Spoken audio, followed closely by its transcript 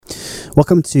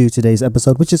Welcome to today's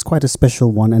episode, which is quite a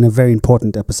special one and a very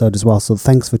important episode as well. So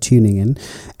thanks for tuning in.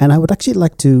 And I would actually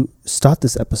like to start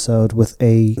this episode with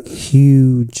a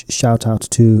huge shout out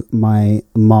to my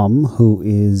mom, who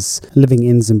is living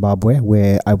in Zimbabwe,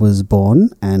 where I was born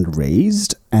and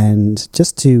raised, and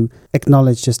just to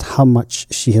acknowledge just how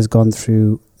much she has gone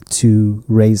through to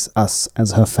raise us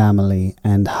as her family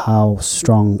and how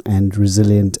strong and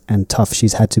resilient and tough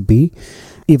she's had to be.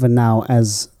 Even now,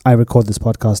 as I record this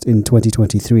podcast in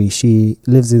 2023, she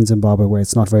lives in Zimbabwe, where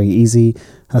it's not very easy.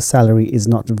 Her salary is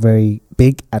not very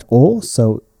big at all,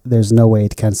 so there's no way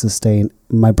it can sustain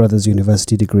my brother's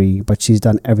university degree, but she's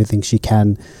done everything she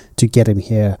can to get him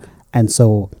here. And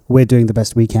so we're doing the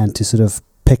best we can to sort of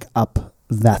pick up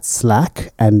that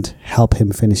slack and help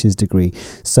him finish his degree.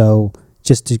 So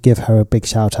just to give her a big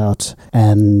shout out.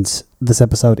 And this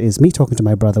episode is me talking to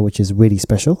my brother, which is really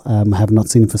special. I have not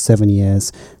seen him for 7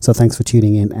 years. So thanks for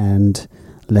tuning in, and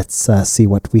let's see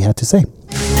what we had to say.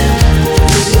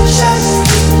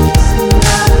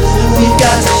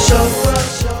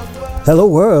 Hello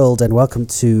world, and welcome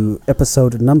to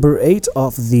episode number 8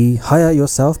 of the Hire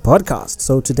Yourself podcast.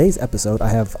 So today's episode, I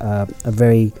have a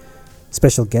very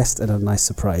special guest and a nice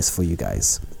surprise for you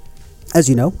guys. As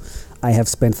you know, I have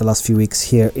spent the last few weeks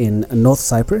here in North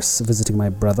Cyprus visiting my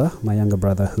brother, my younger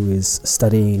brother, who is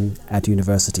studying at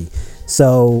university.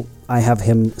 So I have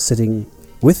him sitting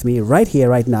with me right here,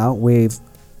 right now. We've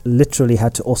literally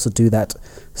had to also do that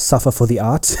suffer for the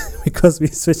art because we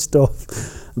switched off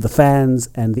the fans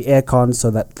and the aircon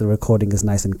so that the recording is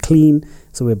nice and clean.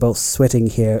 So we're both sweating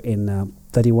here in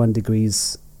 31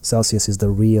 degrees Celsius is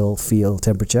the real feel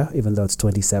temperature, even though it's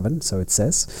 27, so it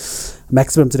says.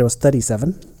 Maximum today was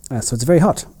 37. So it's very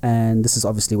hot, and this is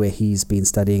obviously where he's been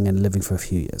studying and living for a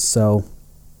few years. So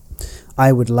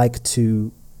I would like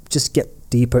to just get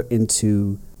deeper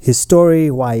into his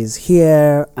story, why he's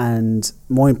here, and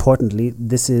more importantly,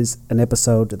 this is an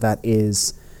episode that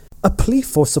is a plea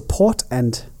for support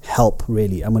and help,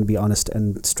 really. I'm going to be honest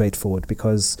and straightforward,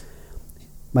 because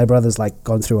my brother's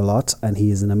gone through a lot, and he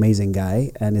is an amazing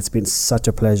guy, and it's been such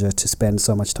a pleasure to spend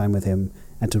so much time with him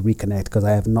and to reconnect, because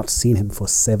I have not seen him for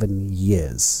 7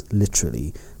 years,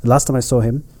 literally. The last time I saw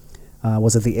him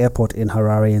was at the airport in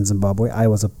Harare in Zimbabwe. I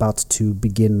was about to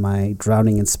begin my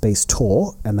Drowning in Space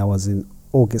tour, and that was in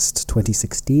August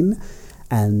 2016,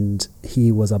 and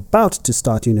he was about to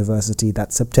start university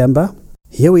that September.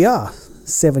 Here we are,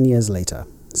 7 years later.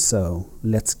 So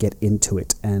let's get into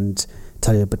it and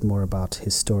tell you a bit more about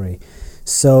his story.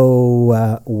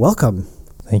 So welcome.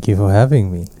 Thank you for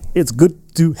having me. It's good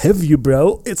to have you,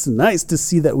 bro. It's nice to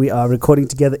see that we are recording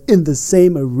together in the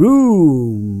same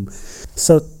room.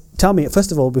 So tell me,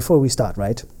 first of all, before we start,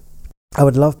 right, I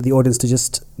would love the audience to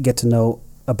just get to know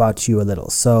about you a little.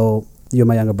 So you're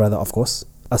my younger brother, of course.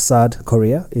 Asad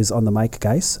Korea is on the mic,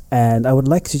 guys. And I would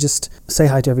like to just say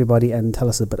hi to everybody and tell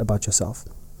us a bit about yourself.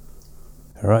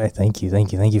 All right. Thank you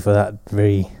for that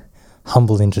very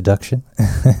humble introduction.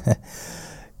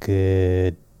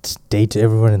 Good day to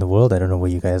everyone in the world. I don't know where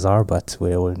you guys are, but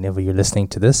whenever you're listening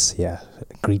to this,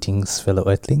 greetings, fellow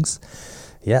Earthlings.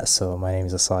 So my name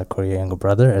is Asad Korea, younger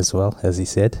brother, as well, as he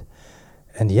said.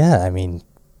 And I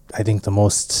think the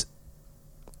most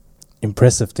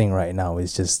impressive thing right now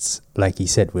is just, like he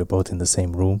said, we're both in the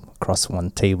same room, across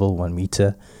one table, 1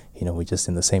 meter. We're just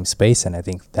in the same space, and I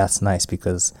think that's nice,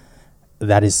 because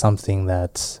that is something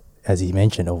that, as he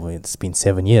mentioned, it's been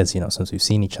 7 years, since we've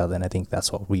seen each other, and I think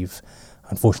that's what we've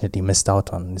unfortunately missed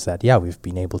out on, is that we've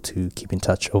been able to keep in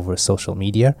touch over social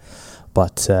media,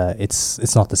 but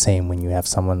it's not the same when you have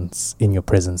someone's in your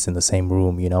presence in the same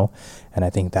room, and I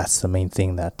think that's the main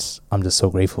thing that I'm just so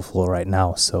grateful for right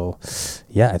now. So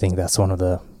I think that's one of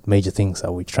the major things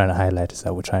that we're trying to highlight, is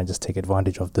that we're trying to just take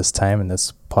advantage of this time, and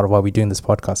that's part of why we're doing this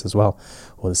podcast as well,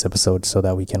 or this episode, so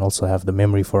that we can also have the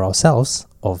memory for ourselves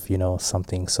of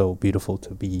something so beautiful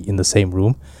to be in the same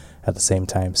room at the same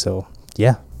time. So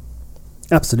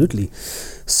Absolutely.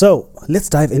 So let's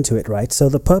dive into it, right? So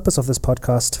the purpose of this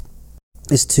podcast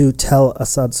is to tell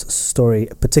Asad's story,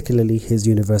 particularly his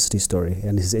university story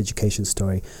and his education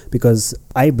story, because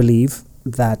I believe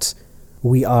that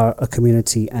we are a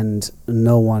community, and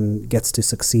no one gets to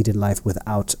succeed in life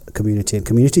without a community. And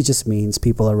community just means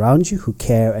people around you who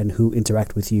care and who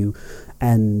interact with you.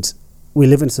 And we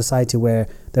live in a society where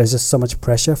there's just so much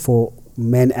pressure for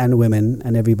men and women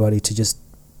and everybody to just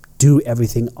do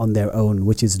everything on their own,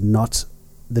 which is not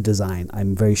the design.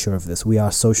 I'm very sure of this. We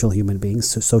are social human beings,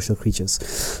 social creatures.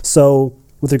 So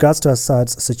with regards to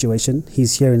Asad's situation,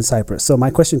 he's here in Cyprus. So my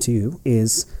question to you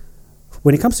is,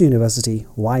 when it comes to university,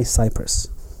 why Cyprus?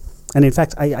 And in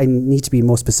fact, I need to be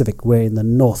more specific. We're in the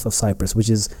north of Cyprus, which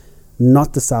is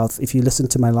not the south. If you listen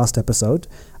to my last episode,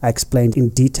 I explained in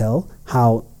detail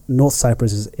how North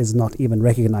Cyprus is not even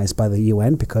recognized by the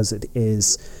UN because it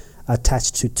is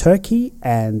attached to Turkey,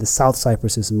 and the South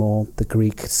Cyprus is more the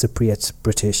Greek, Cypriot,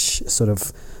 British sort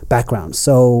of background.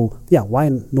 So, yeah, why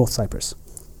North Cyprus?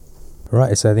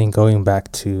 Right, so I think going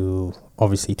back to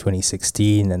obviously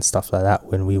 2016 and stuff like that,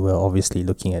 when we were obviously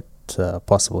looking at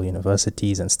possible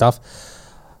universities and stuff,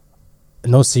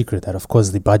 no secret that of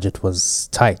course the budget was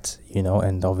tight,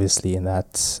 and obviously in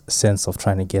that sense of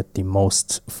trying to get the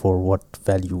most for what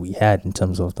value we had in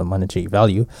terms of the monetary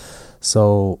value.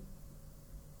 So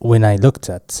when I looked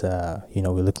at,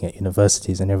 we're looking at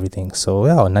universities and everything. So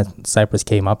yeah, when Cyprus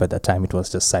came up at that time, it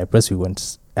was just Cyprus. We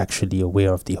weren't actually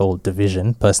aware of the whole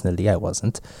division. Personally, I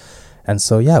wasn't. And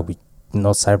so yeah,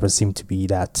 North Cyprus seemed to be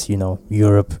that,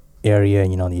 Europe area,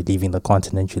 you're leaving the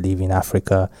continent, you're leaving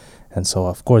Africa. And so,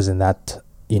 of course, in that,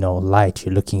 light,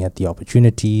 you're looking at the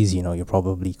opportunities, you're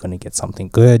probably going to get something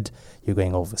good. You're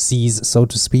going overseas, so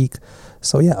to speak.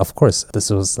 So, yeah, of course, this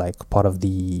was like part of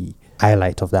the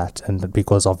highlight of that. And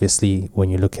because obviously, when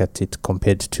you look at it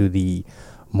compared to the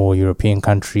more European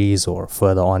countries or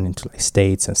further on into like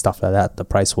states and stuff like that, the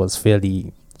price was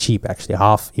fairly cheap, actually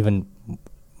half, even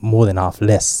more than half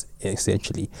less,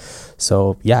 essentially.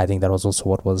 So, yeah, I think that was also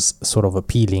what was sort of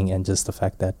appealing, and just the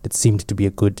fact that it seemed to be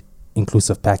a good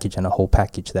inclusive package and a whole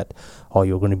package that,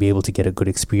 you're going to be able to get a good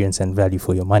experience and value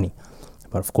for your money.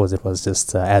 But of course, it was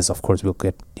just, as of course we'll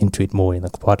get into it more in the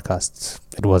podcast,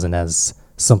 it wasn't as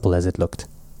simple as it looked.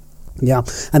 Yeah,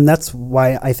 and that's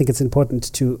why I think it's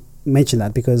important to mention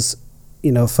that, because,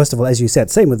 first of all, as you said,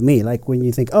 same with me, like when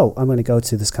you think, oh, I'm going to go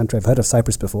to this country, I've heard of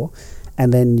Cyprus before,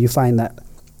 and then you find that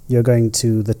you're going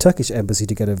to the Turkish embassy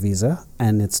to get a visa,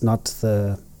 and it's not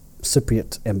the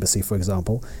Cypriot embassy, for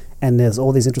example, and there's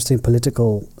all these interesting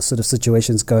political sort of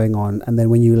situations going on. And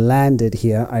then when you landed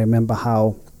here, I remember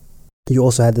how you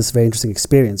also had this very interesting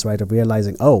experience, right, of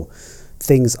realizing, oh,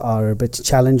 things are a bit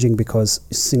challenging because,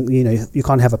 you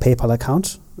can't have a PayPal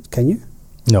account, can you?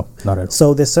 No, not at all.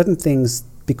 So there's certain things,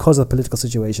 because of the political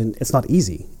situation, it's not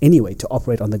easy anyway to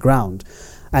operate on the ground.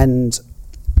 And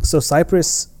so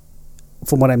Cyprus,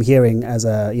 from what I'm hearing, as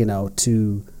a,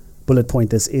 to bullet point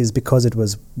this, is because it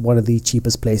was one of the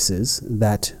cheapest places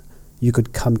that you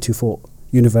could come to for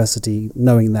university,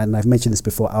 knowing that, and I've mentioned this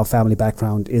before, our family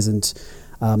background isn't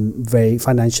very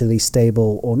financially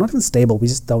stable, or not even stable, we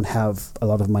just don't have a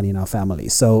lot of money in our family.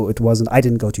 So I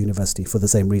didn't go to university for the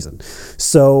same reason.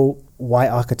 So why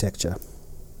architecture?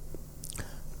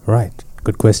 Right,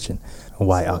 good question.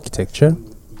 Why architecture?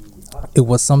 It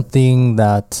was something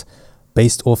that,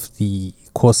 based off the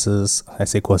courses, I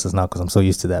say courses now because I'm so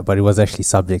used to that, but it was actually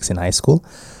subjects in high school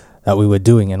that we were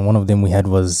doing, and one of them we had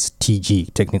was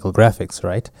TG, technical graphics,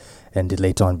 right? And it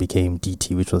later on became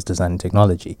DT, which was design and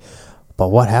technology. But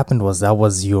what happened was that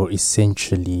was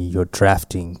essentially your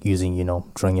drafting, using,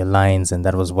 drawing your lines, and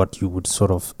that was what you would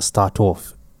sort of start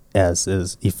off as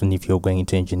even if you're going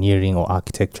into engineering or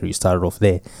architecture, you started off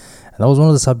there. And that was one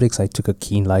of the subjects I took a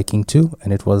keen liking to,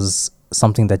 and it was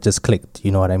something that just clicked,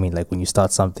 you know what I mean? Like when you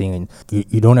start something and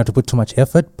you don't have to put too much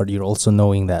effort, but you're also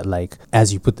knowing that, like,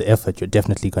 as you put the effort, you're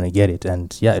definitely going to get it.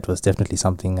 And yeah, it was definitely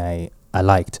something I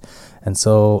liked. And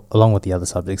so, along with the other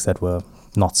subjects that were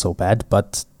not so bad,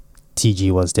 but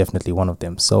TG was definitely one of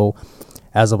them. So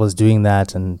as I was doing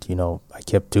that, and I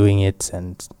kept doing it,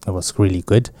 and it was really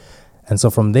good. And so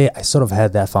from there, I sort of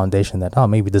had that foundation that,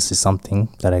 maybe this is something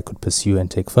that I could pursue and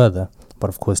take further. But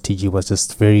of course, TG was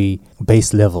just very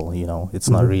base level, it's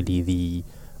not really the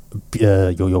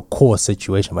your core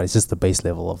situation, but it's just the base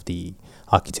level of the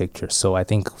architecture. So I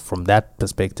think from that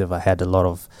perspective, I had a lot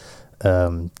of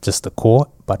just the core,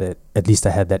 but at least I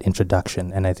had that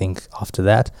introduction. And I think after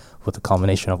that, with the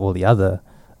culmination of all the other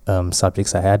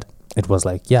subjects I had, it was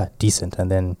like, yeah, decent.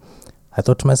 And then I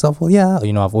thought to myself, well, yeah,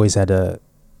 I've always had a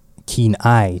keen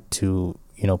eye to,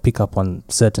 pick up on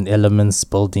certain elements,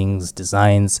 buildings,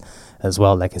 designs as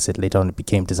well. Like I said, later on it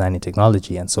became design and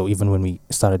technology. And so even when we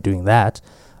started doing that,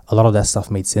 a lot of that stuff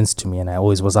made sense to me. And I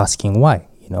always was asking why.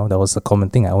 That was a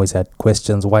common thing. I always had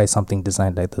questions. Why is something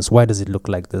designed like this? Why does it look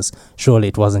like this? Surely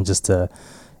it wasn't just a,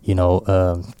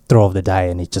 throw of the die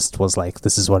and it just was like,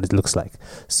 this is what it looks like.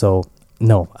 So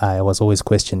no, I was always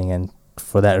questioning. And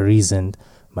for that reason,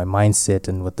 my mindset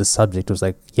and with the subject was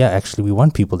like, yeah, actually we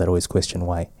want people that always question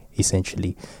why,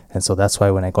 essentially. And so that's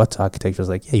why when I got to architecture, I was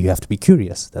like, yeah, you have to be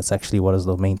curious. That's actually what is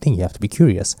the main thing. You have to be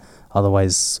curious.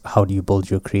 Otherwise, how do you build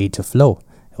your creative flow?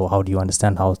 Or how do you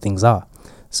understand how things are?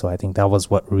 So I think that was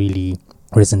what really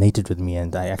resonated with me.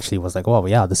 And I actually was like, oh,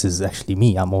 yeah, this is actually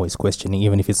me. I'm always questioning,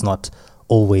 even if it's not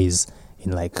always,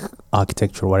 in like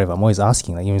architecture or whatever. I'm always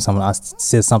asking, like, even someone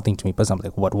says something to me, but I'm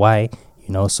like, what, why,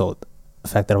 so the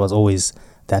fact that I was always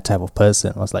that type of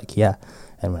person, I was like, yeah.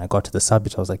 And when I got to the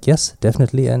subject, I was like, yes,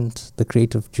 definitely. And the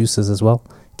creative juices as well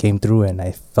came through, and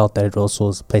I felt that it also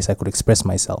was a place I could express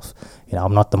myself.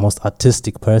 I'm not the most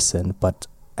artistic person, but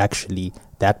actually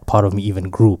that part of me even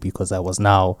grew because I was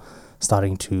now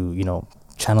starting to,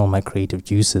 channel my creative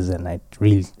juices, and I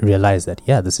really realized that,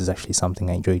 yeah, this is actually something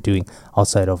I enjoy doing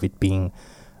outside of it being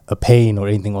a pain or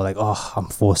anything, or like, oh, I'm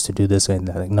forced to do this, or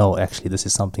anything. Like, no, actually this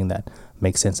is something that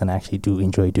makes sense and I actually do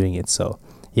enjoy doing it. So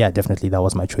yeah, definitely that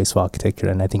was my choice for architecture,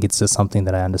 and I think it's just something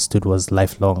that I understood was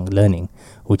lifelong learning,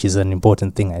 which is an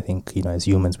important thing. I think, as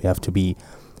humans, we have to be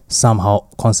somehow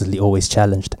constantly always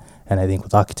challenged. And I think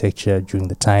with architecture, during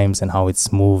the times and how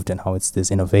it's moved and how it's this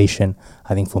innovation,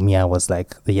 I think for me, I was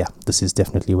like, yeah, this is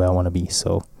definitely where I want to be.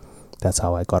 So that's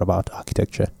how I got about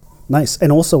architecture. Nice.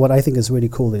 And also what I think is really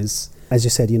cool is, as you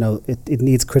said, it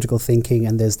needs critical thinking,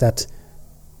 and there's that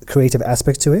creative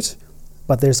aspect to it.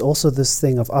 But there's also this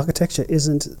thing of architecture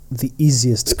isn't the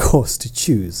easiest course to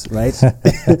choose, right?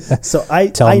 So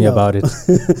I me know. About it.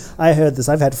 I heard this.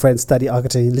 I've had friends study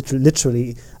architecture.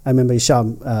 Literally, I remember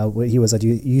Isham, where he was at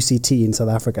UCT in South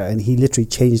Africa, and he literally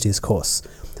changed his course,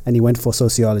 and he went for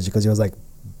sociology because he was like,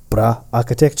 "Bruh,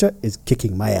 architecture is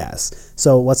kicking my ass."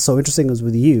 So what's so interesting is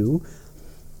with you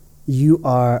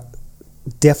are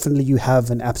definitely, you have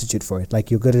an aptitude for it.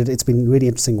 Like, you're good at it. It's been really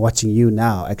interesting watching you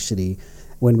now, actually,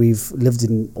 when we've lived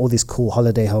in all these cool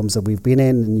holiday homes that we've been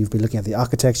in, and you've been looking at the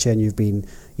architecture, and you've been,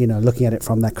 looking at it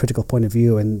from that critical point of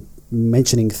view and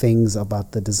mentioning things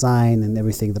about the design and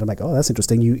everything that I'm like, oh, that's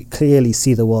interesting. You clearly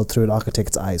see the world through an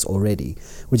architect's eyes already,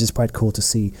 which is quite cool to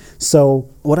see. So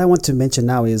what I want to mention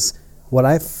now is what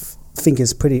I think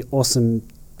is pretty awesome,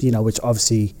 which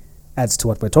obviously adds to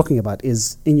what we're talking about,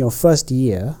 is in your first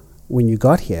year, when you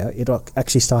got here, it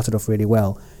actually started off really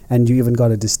well, and you even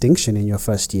got a distinction in your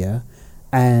first year.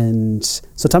 And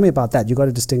so tell me about that. You got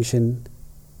a distinction,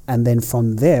 and then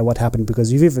from there, what happened?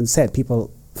 Because you've even said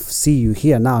people see you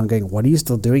here now and going, what are you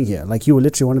still doing here? Like, you were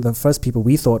literally one of the first people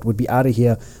we thought would be out of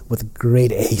here with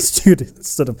grade A students,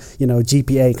 sort of,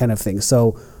 GPA kind of thing.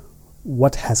 So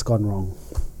what has gone wrong?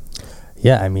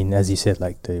 Yeah, I mean, as you said,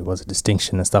 like, there was a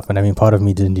distinction and stuff. And I mean, part of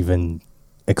me didn't even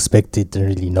expect it, didn't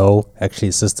really know actually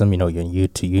the system. You're new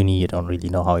to uni, you don't really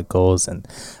know how it goes. And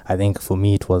I think for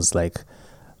me, it was like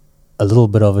a little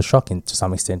bit of a shock to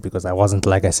some extent, because I wasn't,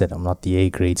 like I said, I'm not the A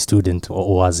grade student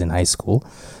or was in high school.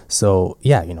 So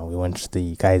yeah, we went,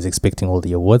 the guys expecting all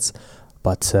the awards,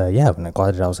 but when I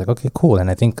got it, I was like, okay, cool. And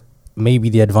I think maybe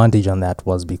the advantage on that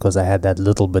was because I had that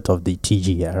little bit of the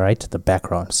TG, right, the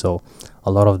background. So a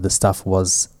lot of the stuff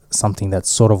was something that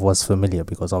sort of was familiar,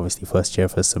 because obviously first year,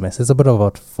 first semester, it's a bit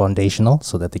about foundational,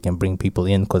 so that they can bring people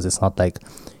in, because it's not like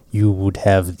you would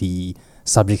have the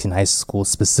subjects in high school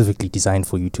specifically designed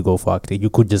for you to go for architecture.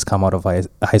 You could just come out of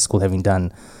high school having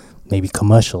done maybe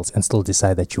commercials and still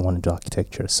decide that you want to do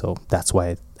architecture. So that's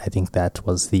why I think that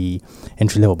was the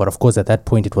entry level. But of course, at that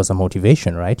point, it was a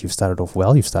motivation, right? You've started off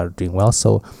well, you've started doing well,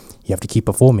 so you have to keep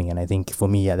performing. And I think for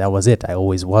me, that was it. I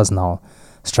always was now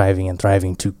striving and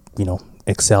thriving to,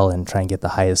 excel and try and get the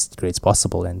highest grades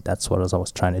possible. And that's what I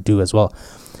was trying to do as well.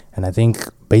 And I think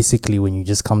basically when you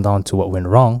just come down to what went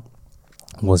wrong,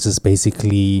 was just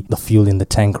basically the fuel in the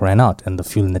tank ran out. And the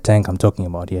fuel in the tank I'm talking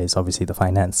about here is obviously the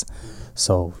finance.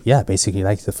 So yeah, basically,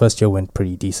 like, the first year went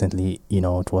pretty decently.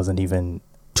 It wasn't even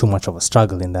too much of a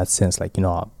struggle in that sense. Like,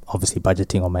 obviously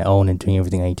budgeting on my own and doing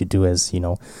everything I need to do, as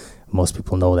most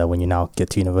people know that when you now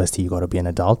get to university, you got to be an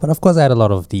adult. But of course, I had a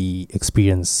lot of the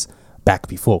experience back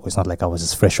before. It's not like I was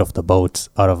just fresh off the boat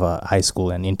out of high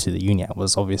school and into the uni. I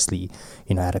was obviously,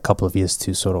 I had a couple of years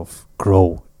to sort of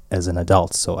grow as an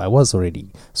adult. So I was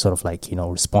already sort of like,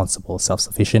 responsible,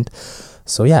 self-sufficient.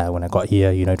 So yeah, when I got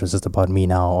here, it was just about me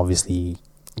now, obviously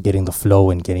getting the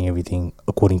flow and getting everything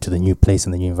according to the new place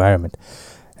and the new environment.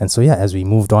 And so yeah, as we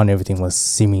moved on, everything was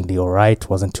seemingly all right.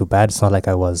 Wasn't too bad. It's not like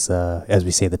I was, as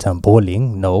we say the term,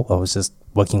 balling. No, I was just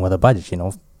working with a budget,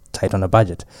 tight on a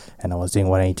budget, and I was doing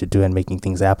what I need to do and making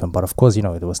things happen. But of course,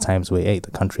 there was times where, hey,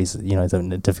 the country's, is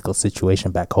in a difficult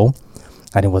situation back home,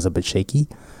 and it was a bit shaky.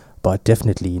 But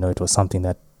definitely, it was something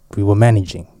that we were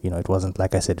managing. It wasn't,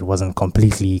 like I said, it wasn't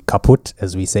completely kaput,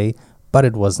 as we say, but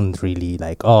it wasn't really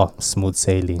like, oh, smooth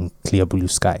sailing, clear blue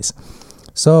skies.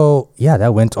 So yeah,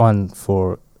 that went on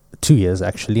for 2 years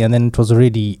actually. And then it was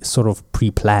already sort of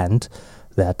pre-planned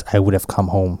that I would have come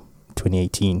home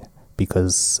 2018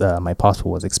 because my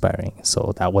passport was expiring.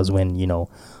 So that was when,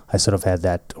 I sort of had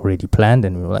that already planned,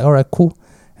 and we were like, all right, cool.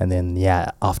 And then,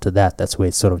 yeah, after that, that's where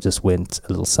it sort of just went a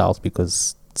little south,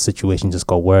 because situation just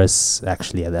got worse.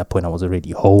 Actually, at that point, I was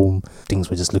already home. Things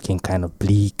were just looking kind of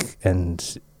bleak.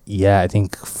 And yeah, I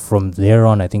think from there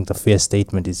on, I think the fair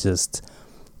statement is just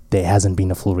there hasn't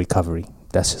been a full recovery.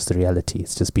 That's just the reality.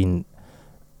 It's just been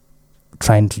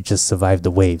trying to just survive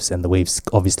the waves, and the waves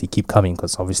obviously keep coming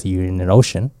because obviously you're in an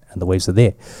ocean and the waves are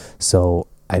there. So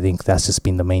I think that's just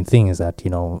been the main thing, is that, you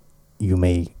know, you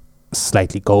may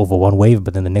slightly go over one wave,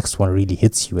 but then the next one really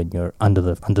hits you and you're under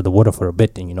the water for a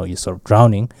bit, and, you know, you're sort of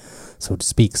drowning, so to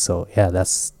speak. So yeah,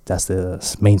 that's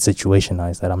the main situation now,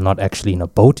 is that I'm not actually in a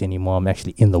boat anymore. I'm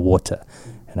actually in the water.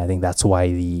 And I think that's why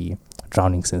the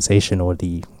drowning sensation, or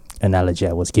the analogy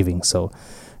I was giving. So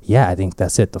yeah, I think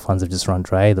that's it. The funds have just run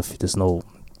dry. There's no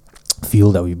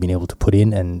fuel that we've been able to put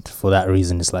in, and for that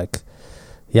reason, it's like,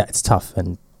 yeah, it's tough,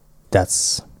 and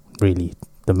that's really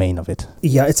the main of it.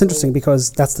 Yeah, it's interesting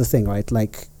because that's the thing, right?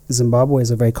 Like, Zimbabwe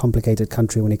is a very complicated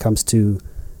country when it comes to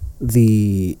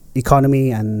the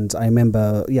economy, and I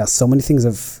remember, so many things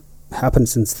have happened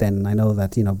since then. I know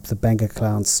that, you know, the bank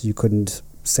accounts, you couldn't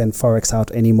send forex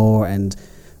out anymore, and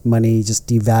money just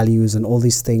devalues, and all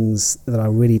these things that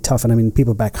are really tough. And I mean,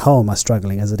 people back home are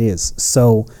struggling as it is.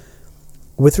 So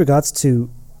with regards to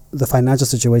the financial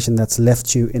situation that's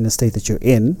left you in the state that you're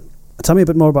in, tell me a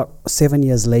bit more about 7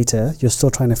 years later, you're still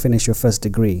trying to finish your first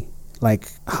degree.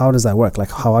 Like, how does that work?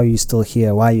 Like, how are you still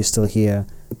here? Why are you still here?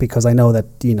 Because I know that,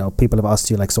 you know, people have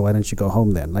asked you, like, so why don't you go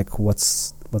home then? Like,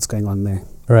 what's going on there?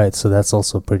 Right. So that's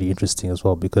also pretty interesting as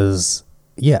well, because,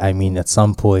 yeah, I mean, at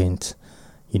some point,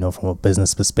 you know, from a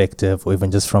business perspective, or even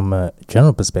just from a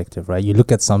general perspective, right? You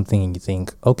look at something and you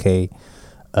think, okay,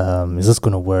 is this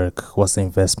going to work? What's the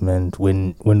investment?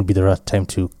 When would be the right time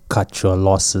to cut your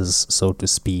losses, so to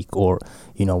speak? Or,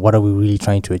 you know, what are we really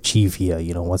trying to achieve here?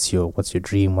 You know, what's your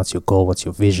dream? What's your goal? What's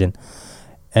your vision?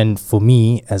 And for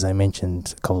me, as I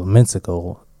mentioned a couple of minutes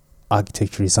ago,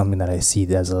 architecture is something that I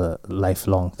see as a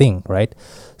lifelong thing, right?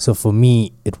 So for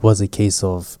me, it was a case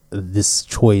of this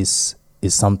choice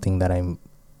is something that I'm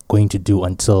going to do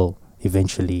until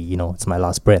eventually, you know, it's my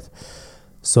last breath.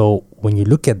 So when you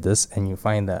look at this and you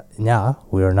find that, yeah,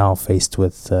 we are now faced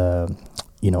with,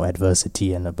 you know,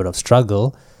 adversity and a bit of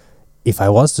struggle. If I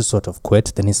was to sort of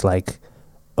quit, then it's like,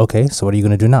 okay, so what are you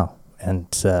going to do now? And,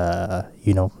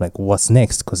 you know, like, what's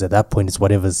next? Because at that point, it's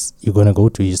whatever's you're going to go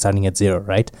to, you're starting at zero,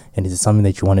 right? And is it something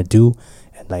that you want to do?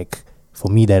 And like,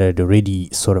 for me, that had already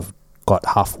sort of got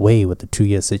halfway with the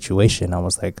 2-year situation. I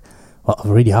was like, well, I've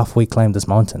already halfway climbed this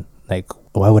mountain. Like,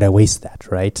 why would I waste that,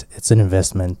 right? It's an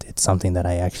investment. It's something that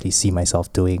I actually see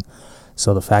myself doing.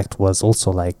 So the fact was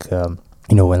also like,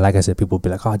 you know, when, like I said, people would be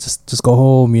like, oh, just go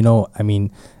home, you know. I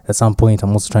mean, at some point,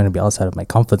 I'm also trying to be outside of my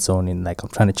comfort zone, and like, I'm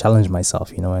trying to challenge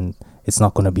myself, you know, and it's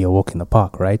not going to be a walk in the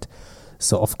park, right?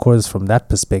 So, of course, from that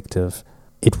perspective,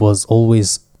 it was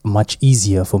always much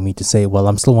easier for me to say, well,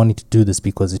 I'm still wanting to do this,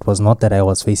 because it was not that I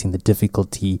was facing the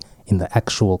difficulty in the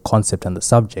actual concept and the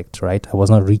subject, right? I was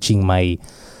not reaching my,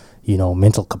 you know,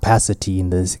 mental capacity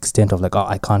in this extent of like, oh,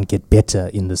 I can't get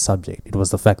better in this subject. It was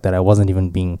the fact that I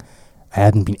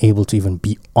hadn't been able to even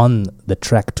be on the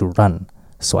track to run.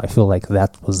 So I feel like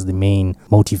that was the main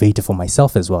motivator for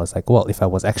myself as well. It's like, well, if I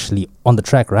was actually on the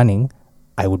track running,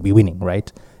 I would be winning,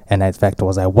 right? And the fact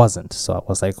was I wasn't. So I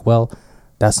was like, well,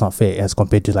 that's not fair, as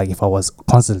compared to like if I was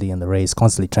constantly in the race,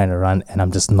 constantly trying to run, and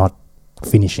I'm just not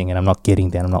finishing, and I'm not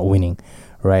getting there, I'm not winning,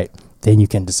 right? Then you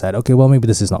can decide, okay, well, maybe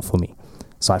this is not for me.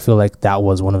 So I feel like that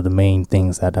was one of the main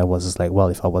things that I was just like, well,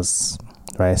 if I was,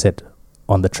 right, I said,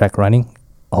 on the track running,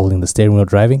 holding the steering wheel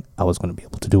driving, I was going to be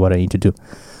able to do what I need to do.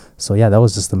 So yeah, that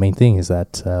was just the main thing, is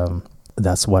that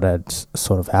that's what had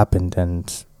sort of happened.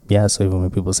 And yeah, so even when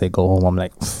people say go home, I'm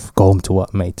like, go home to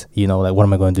what, mate? You know, like, what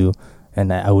am I going to do?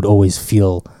 And I would always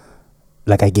feel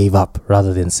like I gave up,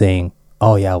 rather than saying,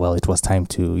 oh yeah, well, it was time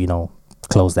to, you know,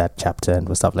 close that chapter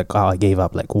and stuff. Like, oh, I gave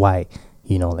up. Like, why?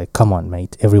 You know, like, come on,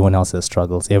 mate. Everyone else has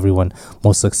struggles.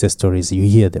 Most success stories, you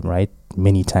hear them, right?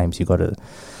 Many times you got to,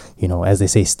 you know, as they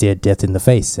say, stare death in the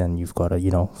face, and you've got to,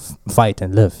 you know, fight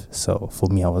and live. So for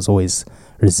me, I was always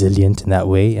resilient in that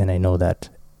way. And I know that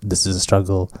this is a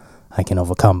struggle I can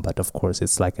overcome. But of course,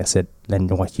 it's like I said, and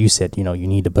what you said, you know, you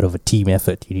need a bit of a team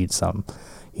effort. You need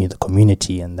the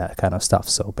community and that kind of stuff.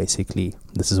 So basically,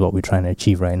 this is what we're trying to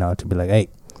achieve right now, to be like, hey,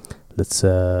 let's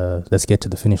get to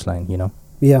the finish line, you know?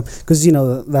 Yeah, because, you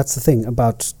know, that's the thing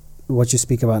about what you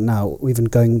speak about now. Even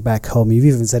going back home, you've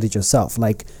even said it yourself,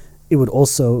 like, it would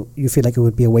also, you feel like it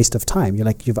would be a waste of time. You're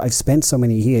like, I've spent so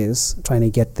many years trying to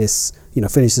get this, you know,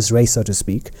 finish this race, so to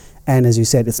speak. And as you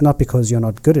said, it's not because you're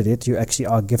not good at it, you actually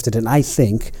are gifted. And I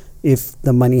think if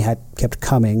the money had kept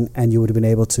coming and you would have been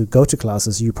able to go to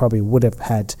classes, you probably would have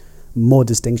had more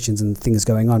distinctions and things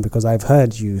going on, because I've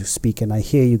heard you speak and I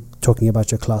hear you talking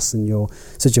about your class and your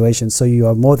situation. So you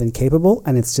are more than capable,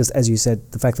 and it's just, as you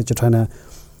said, the fact that you're trying to,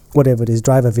 whatever it is,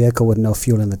 drive a vehicle with no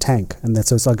fuel in the tank, and that's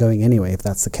so it's not going anyway if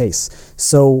that's the case.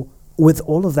 So with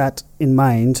all of that in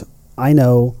mind, I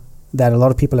know that a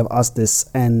lot of people have asked this,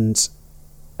 and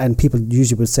people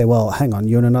usually would say, well, hang on,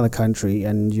 you're in another country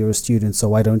and you're a student, so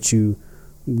why don't you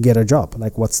get a job?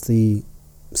 Like, what's the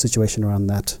situation around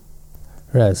that?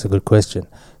 Right, that's a good question.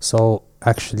 So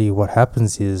actually what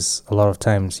happens is a lot of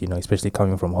times, especially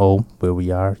coming from home where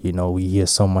we are, we hear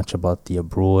so much about the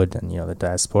abroad and, the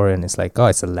diaspora, and it's like, oh,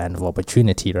 it's a land of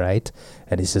opportunity, right?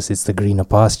 And it's the greener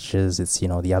pastures, it's,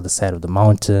 the other side of the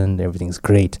mountain, everything's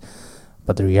great.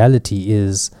 But the reality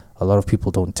is, a lot of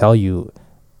people don't tell you,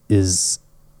 is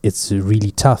it's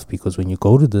really tough, because when you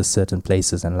go to the certain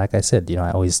places, and like I said,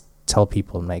 I always tell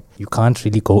people, like, you can't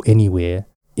really go anywhere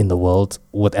in the world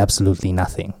with absolutely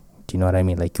nothing. Do you know what I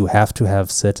mean? Like, you have to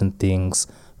have certain things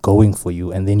going for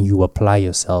you, and then you apply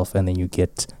yourself, and then you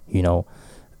get,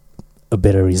 a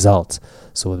better result.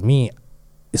 So with me,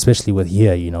 especially with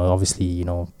here, obviously,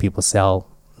 people sell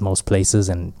most places,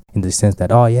 and in the sense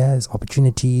that, oh yeah, it's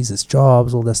opportunities, it's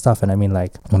jobs, all that stuff. And I mean,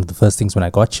 like, one of the first things when I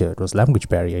got here, it was language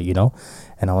barrier,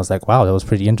 and I was like, wow, that was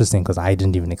pretty interesting, because I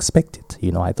didn't even expect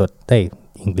it. I thought, hey,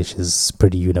 English is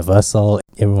pretty universal,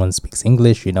 everyone speaks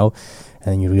English, and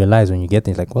then you realize when you get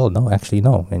there, like, well, no, actually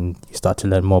no. And you start to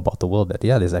learn more about the world, that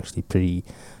there's actually pretty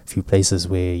few places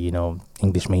where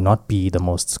English may not be the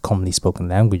most commonly spoken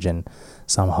language, and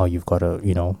somehow you've got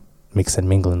to mix and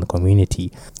mingle in the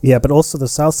community. Yeah, but also the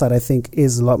south side, I think,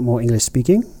 is a lot more English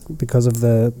speaking because of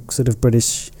the sort of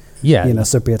British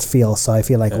Cypriot feel. So I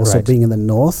feel like also being in the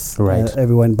north,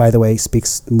 everyone, by the way,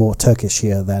 speaks more Turkish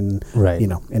here than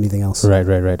anything else.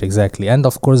 Right, exactly. And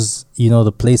of course,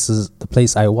 the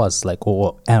place I was, like,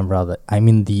 or am rather, I'm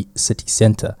in the city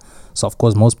center. So of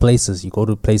course, most places, you go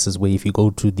to places where if you go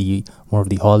to the more of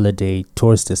the holiday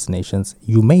tourist destinations,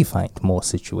 you may find more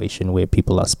situation where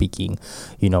people are speaking,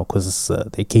 because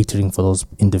they're catering for those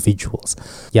individuals.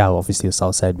 Yeah, obviously the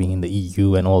south side being in the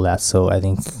EU and all that. So I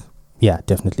think,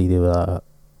 definitely there were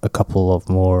a couple of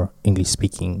more English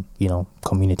speaking,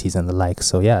 communities and the like.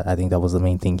 So yeah, I think that was the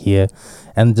main thing here.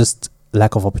 And just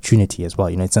lack of opportunity as well.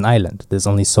 It's an island. There's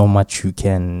only so much you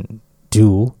can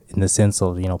do in the sense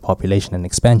of population and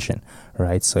expansion,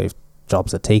 right? So if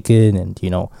jobs are taken, and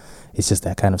it's just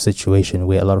that kind of situation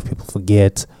where a lot of people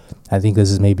forget. I think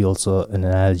this is maybe also an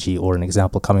analogy or an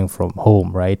example coming from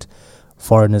home, right?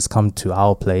 Foreigners come to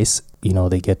our place,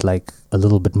 they get like a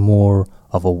little bit more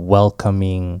of a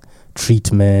welcoming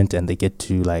treatment, and they get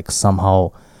to like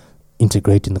somehow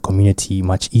integrate in the community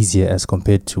much easier as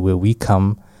compared to where we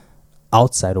come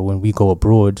outside, or when we go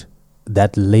abroad,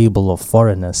 that label of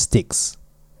foreigner sticks.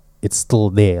 It's still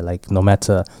there, like, no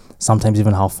matter sometimes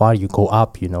even how far you go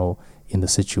up, in the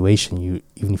situation,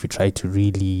 even if you try to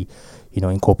really,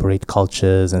 incorporate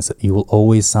cultures, and so, you will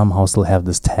always somehow still have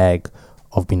this tag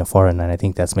of being a foreigner. And I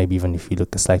think that's maybe even if you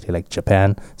look slightly like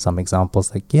Japan, some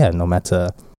examples, like, no matter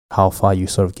how far you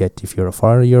sort of get, if you're a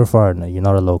foreigner, you're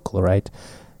not a local, right?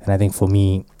 And I think for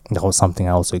me, that was something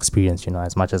I also experienced,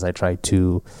 as much as I tried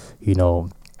to,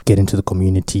 get into the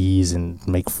communities and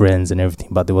make friends and everything,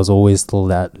 but there was always still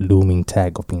that looming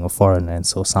tag of being a foreigner. And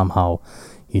so somehow,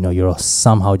 you're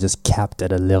somehow just capped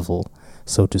at a level,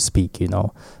 so to speak,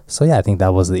 So yeah, I think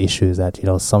that was the issue, is that,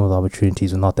 some of the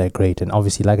opportunities were not that great. And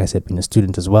obviously, like I said, being a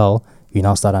student as well, you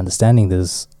now start understanding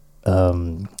there's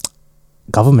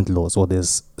government laws, or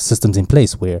there's systems in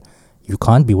place where you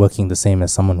can't be working the same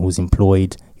as someone who's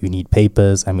employed. You need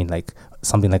papers. I mean, like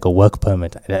something like a work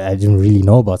permit. I didn't really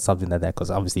know about something like that,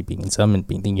 because obviously being in German,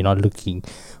 you're not looking,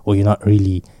 or you're not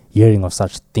really hearing of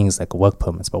such things like work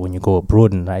permits. But when you go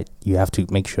abroad, and right, you have to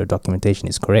make sure documentation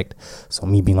is correct. So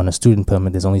me being on a student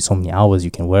permit, there's only so many hours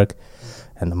you can work,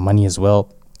 and the money as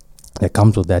well that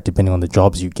comes with that, depending on the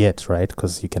jobs you get, right?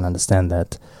 Because you can understand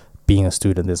that being a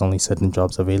student, there's only certain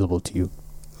jobs available to you.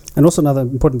 And also another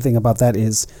important thing about that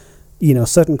is,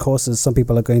 certain courses, some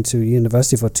people are going to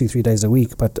university for 2-3 days a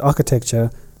week, but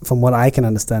architecture, from what I can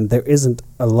understand, there isn't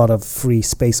a lot of free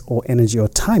space or energy or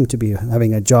time to be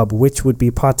having a job, which would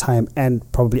be part-time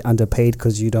and probably underpaid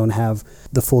because you don't have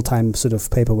the full-time sort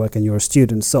of paperwork and you're a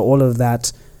student. So all of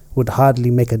that would hardly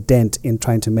make a dent in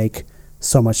trying to make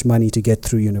so much money to get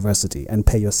through university and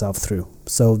pay yourself through.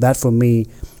 So that for me,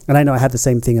 and I know I had the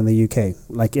same thing in the UK,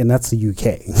 and that's the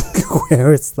UK,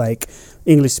 where it's like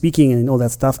English speaking and all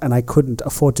that stuff, and I couldn't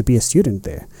afford to be a student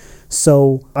there.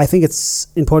 So I think it's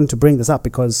important to bring this up,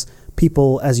 because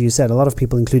people, as you said, a lot of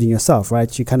people, including yourself,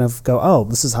 right, you kind of go, oh,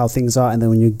 this is how things are, and then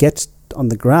when you get on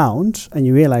the ground and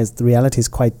you realize the reality is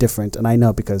quite different. And I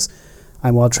know because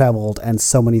I'm well traveled, and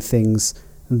so many things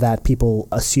that people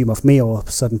assume of me or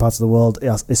certain parts of the world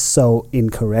is so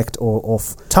incorrect or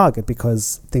off target,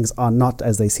 because things are not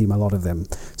as they seem, a lot of them.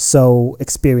 So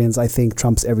experience, I think,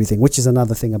 trumps everything, which is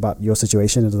another thing about your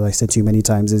situation. As I said to you many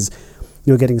times, is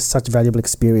you're getting such valuable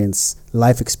experience,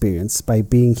 life experience, by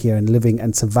being here and living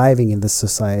and surviving in this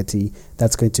society.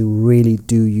 That's going to really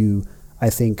do you, I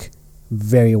think,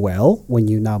 very well when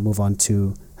you now move on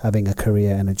to having a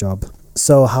career and a job.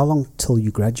 So how long till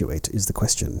you graduate is the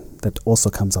question that also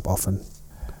comes up often.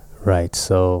 Right.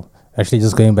 So actually,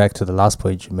 just going back to the last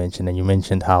point you mentioned, and you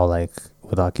mentioned how like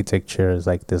with architecture, it's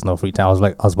like there's no free time.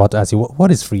 I was about to ask you, what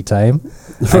is free time?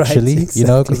 Actually, Right, exactly. you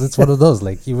know, because it's one of those,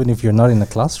 like, even if you're not in a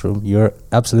classroom, you're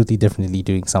absolutely definitely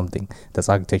doing something that's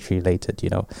architecture related, you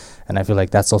know. And I feel like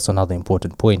that's also another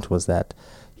important point, was that,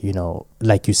 you know,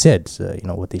 like you said, you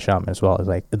know, with Isham as well, is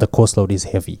like the course load is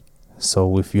heavy.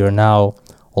 So if you're now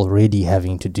already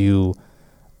having to do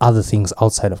other things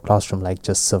outside of classroom, like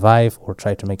just survive or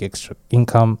try to make extra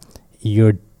income,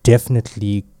 you're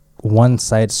definitely, one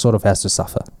side sort of has to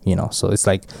suffer, you know. So it's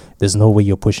like there's no way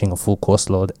you're pushing a full course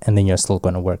load and then you're still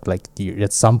going to work. Like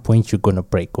at some point you're going to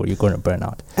break or you're going to burn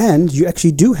out. And you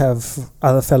actually do have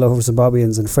other fellow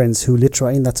Zimbabweans and friends who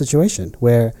literally are in that situation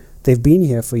where they've been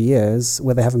here for years,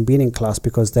 where they haven't been in class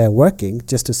because they're working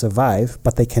just to survive,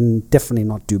 but they can definitely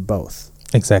not do both.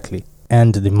 Exactly.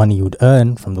 And the money you would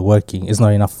earn from the working is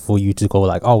not enough for you to go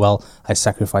like, oh, well, I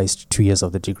sacrificed 2 years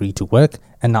of the degree to work,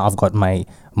 and now I've got my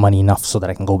money enough so that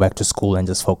I can go back to school and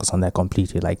just focus on that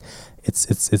completely. Like,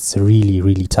 it's really,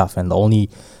 really tough. And the only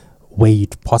way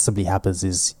it possibly happens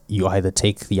is you either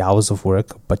take the hours of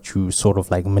work, but you sort of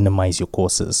like minimize your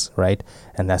courses, right?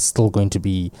 And that's still going to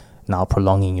be now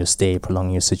prolonging your stay,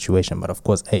 prolonging your situation. But of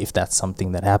course, if that's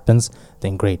something that happens,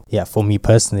 then great. Yeah, for me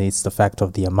personally, it's the fact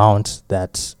of the amount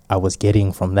that I was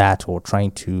getting from that or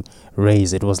trying to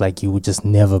raise. It was like you would just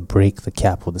never break the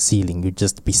cap or the ceiling. You'd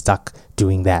just be stuck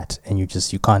doing that, and you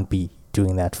can't be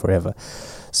doing that forever.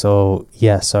 So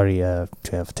yeah, sorry to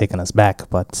have taken us back,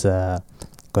 but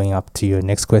going up to your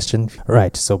next question.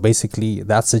 Right, so basically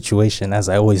that situation, as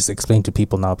I always explain to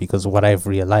people now, because what I've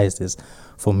realized is,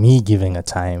 for me giving a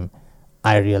time,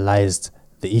 I realized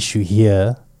the issue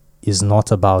here is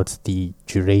not about the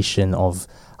duration of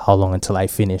how long until I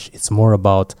finish. It's more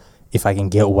about if I can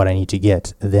get what I need to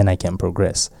get, then I can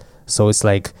progress. So it's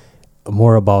like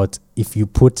more about if you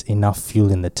put enough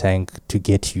fuel in the tank to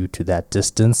get you to that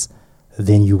distance,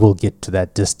 then you will get to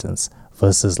that distance.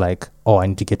 Versus like, oh, I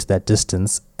need to get to that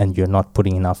distance and you're not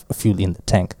putting enough fuel in the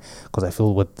tank. Because I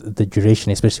feel with the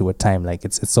duration, especially with time, like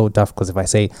it's so tough. Because if I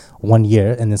say 1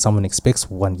 year and then someone expects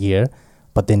 1 year,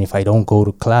 but then if I don't go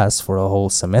to class for a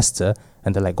whole semester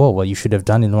and they're like, oh, well, you should have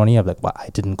done it in 1 year. I'm like, well, I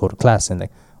didn't go to class. And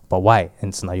like, but why?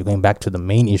 And so now you're going back to the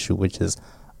main issue, which is,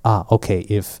 okay,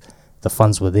 if the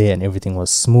funds were there and everything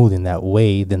was smooth in that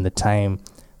way, then the time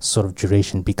sort of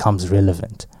duration becomes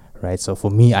relevant. Right. So for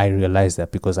me, I realized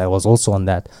that because I was also on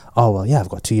that, oh, well, yeah, I've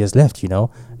got 2 years left, you know,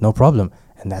 no problem.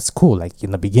 And that's cool. Like in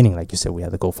the beginning, like you said, we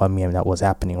had the GoFundMe and that was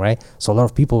happening. Right. So a lot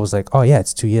of people was like, oh, yeah,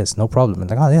 it's 2 years, no problem.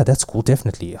 And like, oh, yeah, that's cool.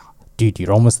 Definitely. Dude,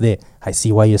 you're almost there. I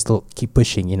see why you still keep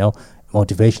pushing, you know,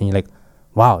 motivation. You're like,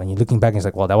 wow. And you're looking back and it's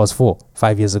like, well, that was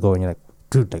 5 years ago. And you're like,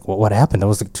 dude, like what happened? I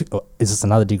was like, is this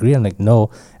another degree? I'm like,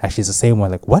 no, actually, it's the same one.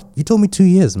 Like, what? You told me 2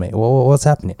 years, mate. What's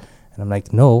happening? And I'm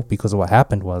like, no, because what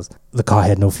happened was the car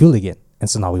had no fuel again. And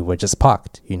so now we were just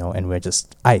parked, you know, and we're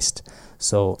just iced.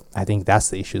 So I think that's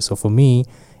the issue. So for me,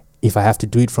 if I have to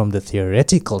do it from the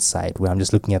theoretical side, where I'm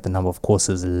just looking at the number of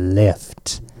courses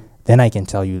left, then I can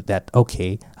tell you that,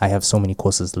 okay, I have so many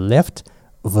courses left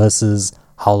versus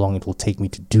how long it will take me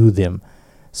to do them.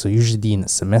 So usually in a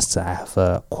semester, I have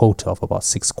a quota of about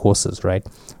 6 courses, right?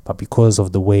 But because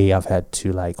of the way I've had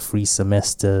to like free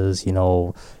semesters, you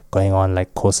know, going on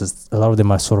like courses, a lot of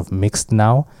them are sort of mixed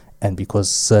now. And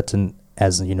because certain,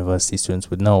 as university students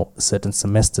would know, certain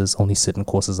semesters, only certain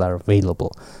courses are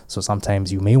available. So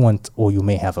sometimes you may want, or you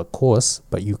may have a course,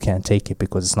 but you can't take it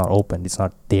because it's not open. It's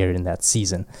not there in that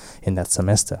season, in that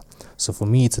semester. So for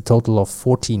me, it's a total of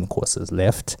 14 courses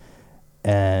left.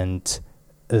 And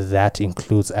that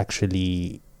includes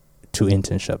actually 2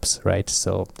 internships, right?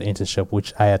 So the internship,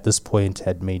 which I at this point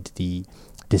had made the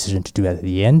decision to do at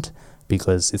the end,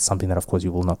 because it's something that of course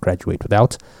you will not graduate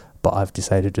without, but I've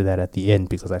decided to do that at the end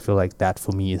because I feel like that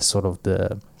for me is sort of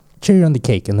the cherry on the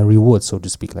cake and the reward, so to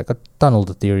speak. Like I've done all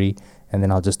the theory and then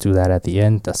I'll just do that at the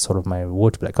end. That's sort of my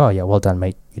reward to be like, oh yeah, well done,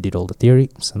 mate, you did all the theory,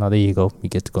 so now there you go, you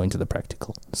get to go into the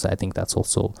practical. So I think that's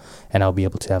also, and I'll be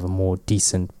able to have a more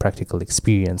decent practical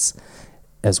experience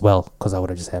as well, because I would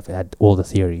have just have had all the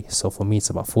theory. So for me, it's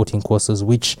about 14 courses,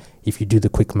 which if you do the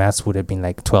quick maths would have been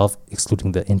like 12,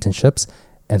 excluding the internships.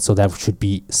 And so that should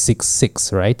be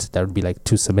 6, right? That would be like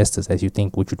 2 semesters, as you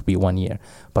think, which would be 1 year.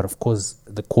 But of course,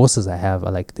 the courses I have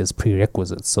are like, there's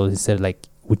prerequisites. So instead, like,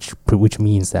 which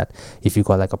means that if you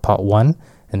got like a part 1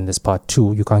 and there's part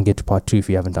 2, you can't get to part 2 if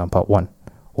you haven't done part 1,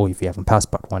 or if you haven't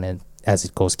passed part 1. And as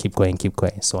it goes, keep going.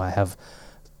 So I have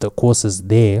the courses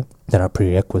there that are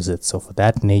prerequisites. So for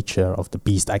that nature of the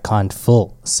beast, I can't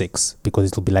fill 6,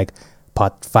 because it'll be like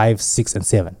part 5, 6, and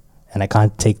 7. And I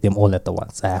can't take them all at the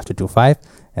once. I have to do 5,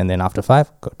 and then after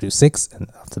 5, go to 6, and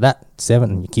after that, 7,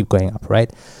 and you keep going up,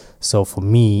 right? So for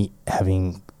me,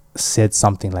 having said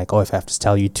something like, oh, if I have to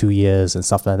tell you 2 years and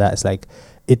stuff like that, it's like,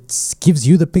 it gives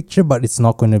you the picture, but it's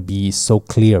not going to be so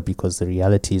clear, because the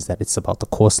reality is that it's about the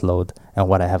course load and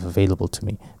what I have available to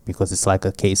me. Because it's like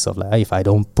a case of like, if I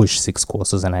don't push 6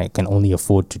 courses and I can only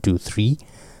afford to do 3,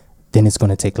 then it's going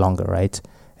to take longer, right?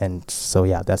 And so,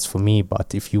 yeah, that's for me.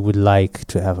 But if you would like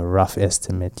to have a rough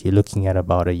estimate, you're looking at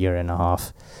about 1.5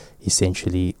 years,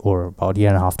 essentially, or about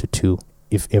 1.5 years to 2,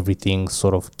 if everything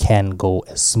sort of can go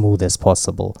as smooth as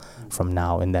possible from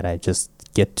now, and that I just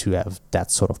get to have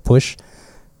that sort of push,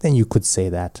 then you could say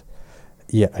that,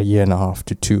 yeah, 1.5 years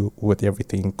to 2 with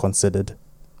everything considered.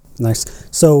 Nice.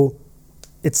 So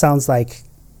it sounds like,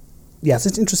 yes,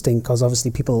 it's interesting, because obviously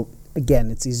people,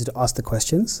 again, it's easy to ask the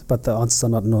questions, but the answers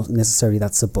are not necessarily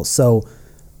that simple. So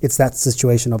it's that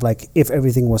situation of like, if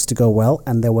everything was to go well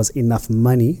and there was enough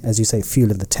money, as you say, fuel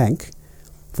in the tank,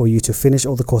 for you to finish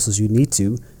all the courses you need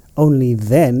to, only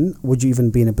then would you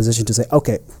even be in a position to say,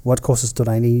 okay, what courses do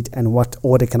I need, and what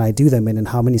order can I do them in, and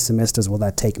how many semesters will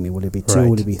that take me? Will it be 2? Right.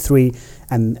 Will it be 3?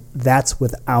 And that's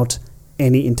without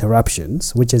any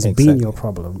interruptions, which has been your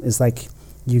problem. It's like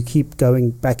you keep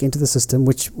going back into the system,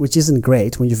 which isn't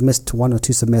great when you've missed 1 or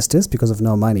 2 semesters because of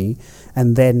no money,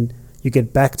 and then you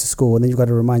get back to school, and then you've got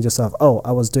to remind yourself, oh,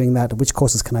 I was doing that, which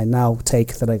courses can I now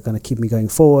take that are going to keep me going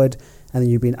forward? And then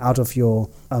you've been out of your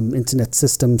internet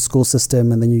system, school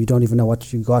system, and then you don't even know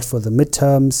what you got for the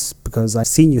midterms, because I've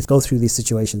seen you go through these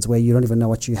situations where you don't even know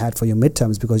what you had for your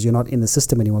midterms because you're not in the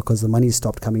system anymore, because the money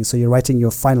stopped coming. So you're writing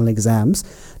your final exams,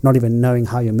 not even knowing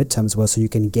how your midterms were, so you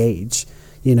can gauge,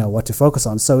 what to focus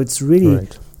on. So it's really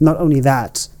not only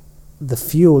that, the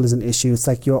fuel is an issue. It's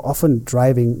like you're often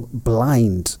driving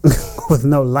blind with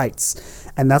no lights.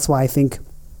 And that's why I think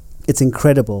it's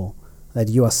incredible that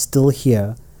you are still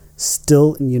here,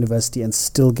 still in university, and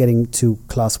still getting to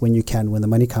class when you can, when the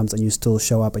money comes, and you still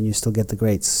show up and you still get the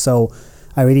grades. So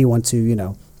I really want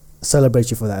to,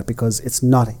 celebrate you for that, because it's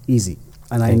not easy.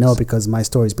 And I know, because my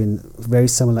story has been very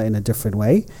similar in a different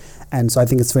way. And so I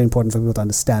think it's very important for people to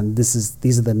understand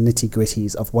these are the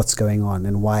nitty-gritties of what's going on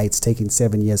and why it's taking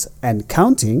 7 years and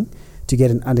counting to get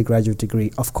an undergraduate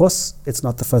degree. Of course, it's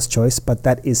not the first choice, but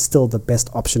that is still the best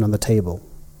option on the table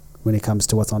when it comes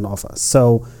to what's on offer.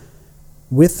 So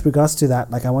with regards to that,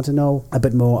 I want to know a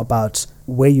bit more about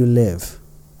where you live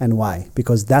and why,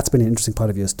 because that's been an interesting part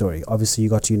of your story. Obviously, you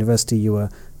got to university, you were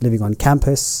living on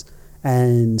campus,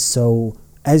 and so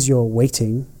as you're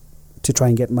waiting to try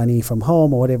and get money from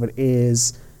home or whatever it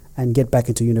is and get back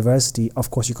into university,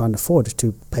 of course you can't afford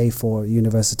to pay for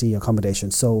university accommodation.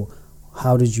 So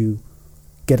how did you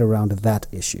get around that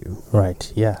issue?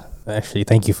 Right, yeah. Actually,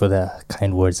 thank you for the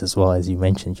kind words as well, as you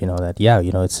mentioned,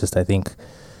 it's just, I think,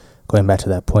 going back to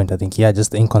that point, I think,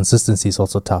 just the inconsistency is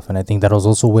also tough. And I think that was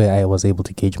also where I was able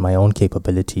to gauge my own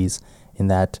capabilities, in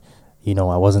that, I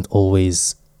wasn't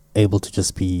always able to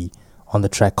just be on the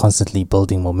track constantly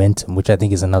building momentum, which I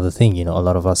think is another thing. A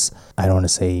lot of us, I don't want to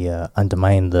say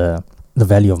undermine the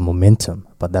value of momentum,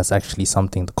 but that's actually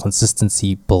something. The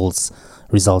consistency builds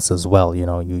results as well.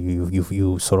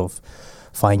 You sort of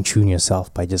fine-tune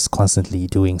yourself by just constantly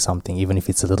doing something, even if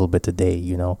it's a little bit a day,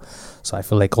 So I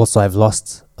feel like also I've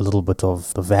lost a little bit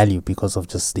of the value because of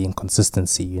just the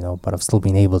inconsistency, but I've still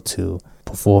been able to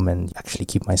perform and actually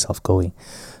keep myself going.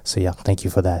 So yeah, thank you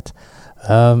for that.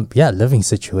 Living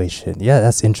situation. Yeah,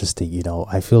 that's interesting.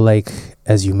 I feel like,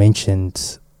 as you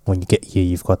mentioned, when you get here,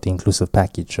 you've got the inclusive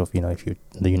package of, if you're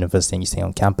in the university and you stay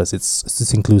on campus,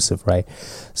 it's inclusive, right?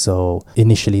 So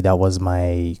initially that was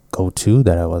my go-to,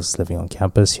 that I was living on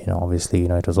campus. Obviously,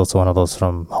 it was also one of those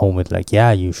from home with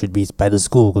you should be by the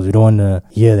school because we don't want to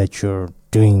hear that you're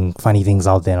doing funny things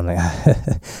out there. And I'm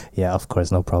like, yeah, of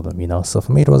course, no problem, So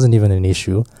for me, it wasn't even an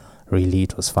issue. Really,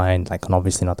 it was fine. And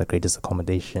obviously not the greatest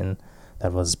accommodation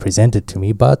that was presented to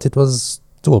me, but it was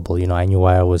doable. I knew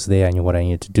why I was there. I knew what I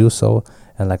needed to do. So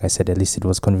And like I said, at least it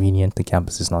was convenient. The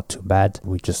campus is not too bad.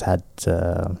 We just had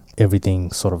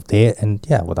everything sort of there. And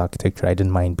yeah, with architecture, I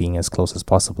didn't mind being as close as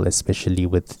possible, especially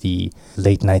with the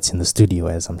late nights in the studio,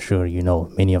 as I'm sure you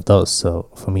know, many of those. So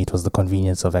for me, it was the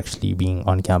convenience of actually being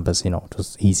on campus, it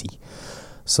was easy.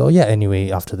 So yeah,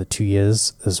 anyway, after the 2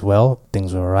 years as well,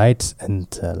 things were alright. And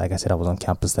like I said, I was on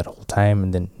campus that whole time,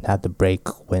 and then had the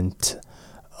break, went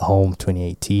home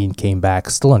 2018, came back,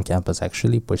 still on campus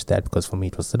actually, pushed that because for me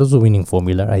it was a winning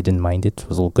formula. I didn't mind it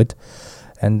was all good.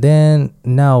 And then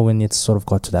now when it sort of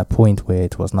got to that point where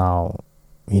it was now,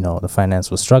 the finance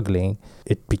was struggling,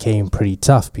 it became pretty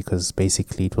tough because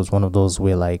basically it was one of those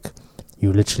where like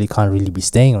you literally can't really be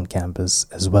staying on campus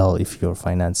as well if your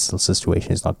financial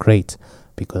situation is not great,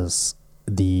 because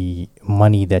the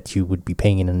money that you would be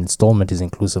paying in an installment is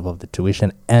inclusive of the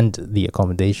tuition and the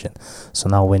accommodation. So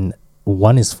now when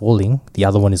one is falling, the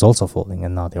other one is also falling,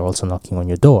 and now they're also knocking on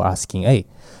your door asking, hey,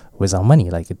 where's our money?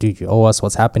 Like, dude, you owe us,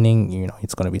 what's happening?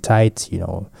 It's going to be tight,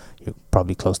 you're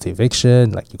probably close to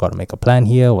eviction, like you got to make a plan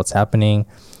here, what's happening?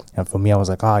 And for me, I was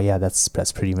like, yeah, that's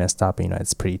pretty messed up,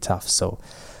 it's pretty tough. So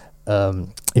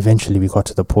eventually we got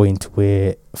to the point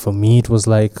where for me it was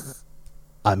like,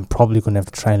 I'm probably going to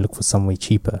have to try and look for somewhere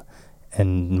cheaper.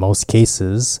 And in most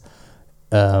cases,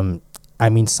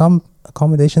 some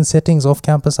accommodation settings off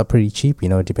campus are pretty cheap,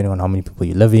 depending on how many people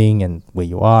you're living and where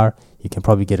you are. You can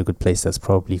probably get a good place that's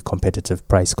probably competitive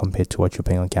price compared to what you're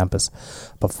paying on campus.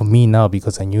 But for me now,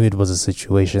 because I knew it was a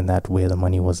situation that where the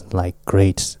money wasn't like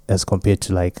great as compared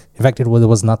to like, in fact, it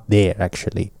was not there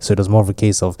actually. So it was more of a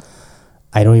case of,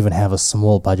 I don't even have a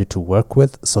small budget to work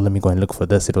with, so let me go and look for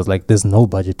this. It was like, there's no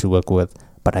budget to work with,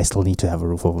 but I still need to have a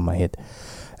roof over my head.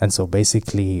 And so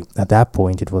basically at that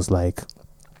point, it was like,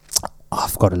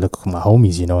 I've got to look at my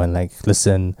homies, and like,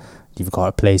 listen, you've got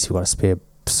a place, you've got a spare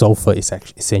sofa. It's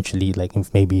actually essentially like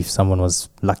if someone was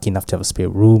lucky enough to have a spare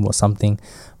room or something.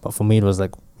 But for me, it was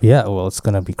like, yeah, well, it's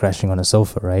going to be crashing on a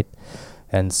sofa, right?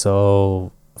 And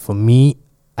so for me,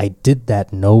 I did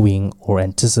that knowing or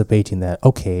anticipating that,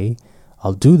 okay,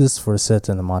 I'll do this for a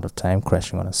certain amount of time,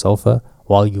 crashing on a sofa,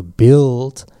 while you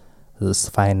build this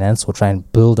finance or try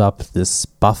and build up this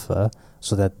buffer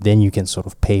so that then you can sort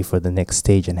of pay for the next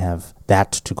stage and have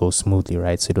that to go smoothly,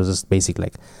 right? So it was just basic,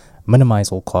 like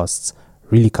minimize all costs,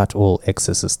 really cut all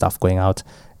excess stuff going out,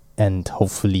 and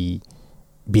hopefully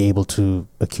be able to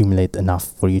accumulate enough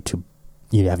for you to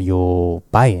have your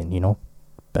buy-in,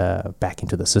 back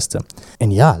into the system.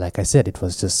 And yeah, like I said, it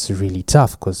was just really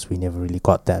tough because we never really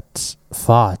got that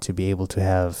far to be able to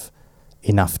have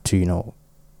enough to,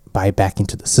 buy back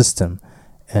into the system.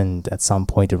 And at some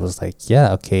point it was like,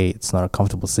 yeah, okay, it's not a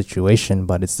comfortable situation,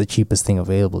 but it's the cheapest thing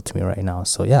available to me right now.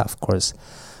 So yeah, of course,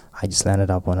 I just landed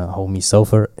up on a homie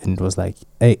sofa, and it was like,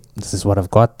 hey, this is what I've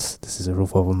got. This is a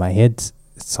roof over my head.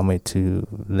 It's somewhere to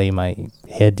lay my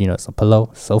head, it's a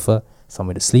pillow, sofa,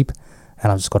 somewhere to sleep.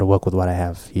 And I've just got to work with what I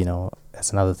have,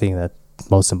 That's another thing that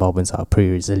most Zimbabweans are pretty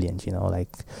resilient,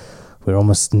 like we're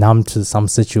almost numb to some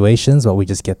situations, but we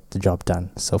just get the job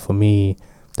done. So for me,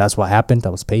 that's what happened. I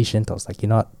was patient. I was like,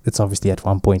 it's obviously at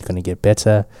one point going to get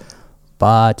better.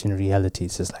 But in reality,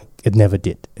 it's just like, it never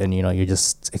did. And, you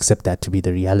just accept that to be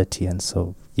the reality. And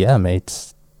so, yeah,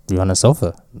 mate, you're on a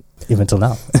sofa, even till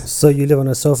now. So you live on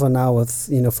a sofa now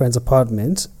with, friend's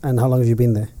apartment. And how long have you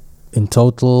been there? In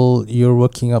total, you're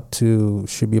working up to,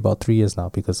 should be about 3 years now,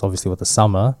 because obviously with the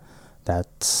summer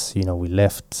that, we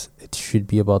left, it should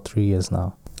be about 3 years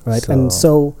now. Right. And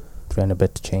so 3 and a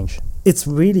bit to change. It's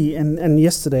really, and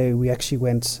yesterday I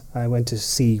went to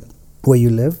see where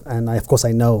you live, and of course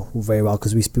I know very well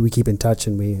because we keep in touch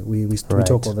and we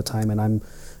talk all the time, and I'm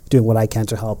doing what I can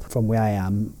to help from where I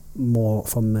am, more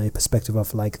from a perspective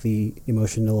of like the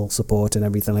emotional support and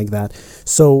everything like that.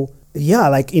 So yeah,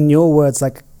 like in your words,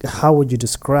 like how would you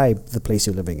describe the place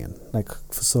you're living in? Like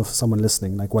for someone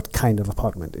listening, like what kind of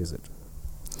apartment is it?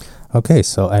 Okay,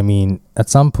 so I mean, at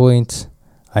some point,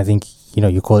 I think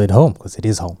you call it home because it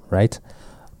is home, right?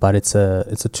 But it's a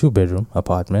 2-bedroom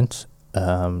apartment.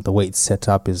 The way it's set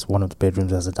up is one of the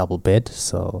bedrooms has a double bed,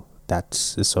 so that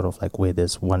is sort of like where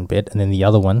there's one bed, and then the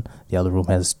other room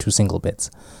has 2 single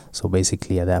beds. So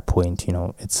basically at that point,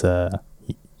 it's a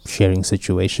sharing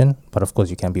situation, but of course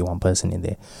you can be one person in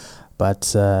there.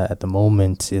 But at the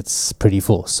moment it's pretty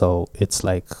full, so it's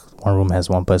like one room has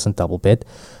one person, double bed.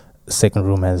 The second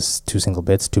room has 2 single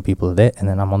beds, 2 people there, and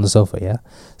then I'm on the sofa, yeah?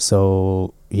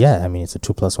 So yeah, I mean, it's a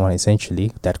 2+1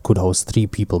 essentially that could host 3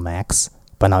 people max,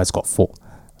 but now it's got 4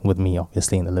 with me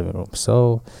obviously in the living room.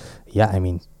 So yeah, I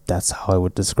mean, that's how I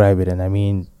would describe it. And I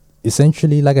mean,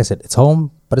 essentially, like I said, it's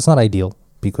home, but it's not ideal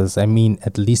because I mean,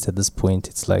 at least at this point,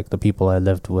 it's like the people I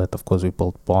lived with, of course we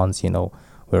built bonds, we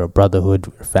we're a brotherhood,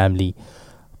 we're a family.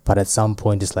 But at some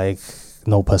point, it's like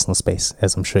no personal space,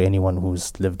 as I'm sure anyone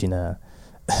who's lived in a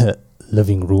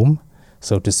living room,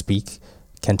 so to speak,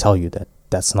 can tell you that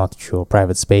that's not your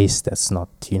private space. That's not,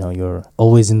 you're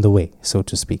always in the way, so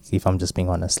to speak. If I'm just being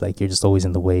honest, like, you're just always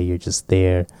in the way. You're just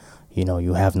there,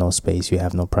 you have no space, you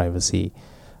have no privacy.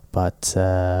 But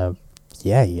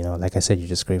yeah, like I said, you're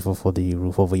just grateful for the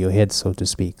roof over your head, so to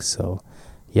speak. So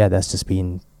yeah, that's just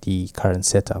been the current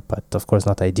setup, but of course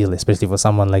not ideal, especially for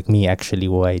someone like me, actually,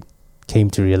 who I came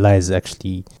to realize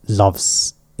actually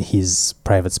loves his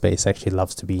private space, actually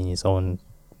loves to be in his own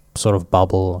sort of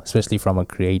bubble, especially from a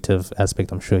creative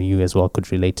aspect. I'm sure you as well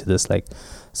could relate to this. Like,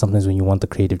 sometimes when you want the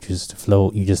creative juices to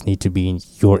flow, you just need to be in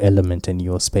your element and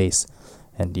your space.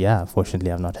 And yeah,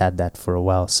 unfortunately, I've not had that for a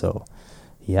while. So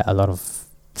yeah, a lot of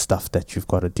stuff that you've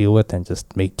got to deal with and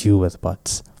just make do with.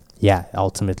 But yeah,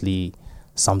 ultimately,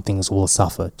 some things will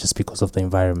suffer just because of the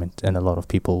environment, and a lot of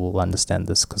people will understand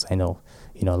this, because I know,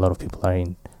 a lot of people are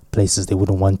in places they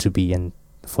wouldn't want to be, and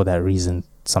for that reason,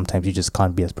 sometimes you just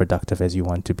can't be as productive as you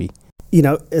want to be.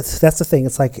 That's the thing.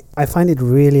 It's like, I find it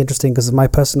really interesting because of my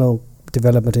personal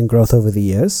development and growth over the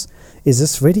years, is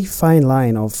this really fine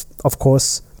line of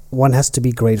course, one has to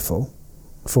be grateful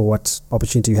for what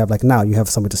opportunity you have. Like, now you have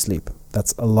somewhere to sleep.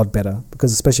 That's a lot better,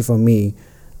 because especially for me,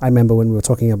 I remember when we were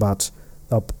talking about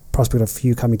the prospect of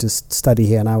you coming to study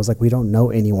here, and I was like, we don't know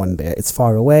anyone there. It's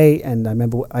far away. And I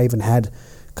remember I even had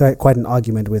quite an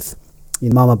argument with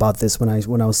Mom about this when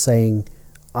I was saying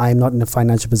I'm not in a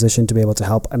financial position to be able to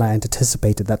help, and I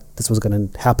anticipated that this was going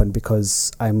to happen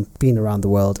because I'm being around the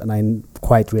world and I'm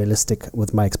quite realistic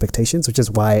with my expectations, which is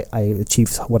why I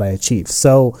achieved what I achieved.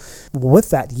 So with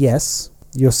that, yes,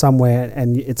 you're somewhere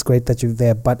and it's great that you're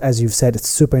there, but as you've said, it's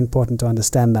super important to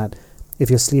understand that if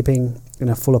you're sleeping in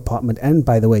a full apartment, and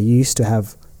by the way, you used to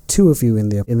have two of you in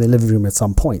the living room at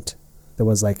some point. There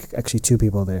was like actually two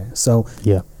people there. So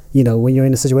yeah, when you're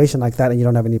in a situation like that and you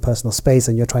don't have any personal space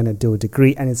and you're trying to do a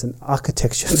degree and it's an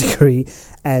architecture degree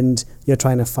and you're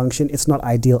trying to function, it's not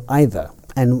ideal either.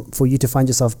 And for you to find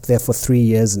yourself there for 3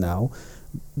 years now,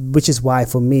 which is why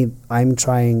for me, I'm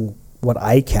trying what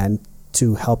I can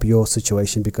to help your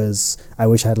situation, because I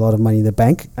wish I had a lot of money in the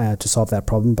bank to solve that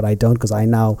problem, but I don't, because I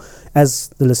now, as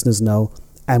the listeners know,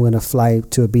 I'm going to fly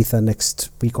to Ibiza next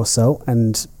week or so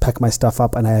and pack my stuff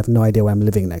up, and I have no idea where I'm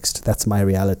living next. That's my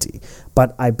reality.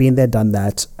 But I've been there, done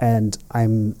that, and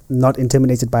I'm not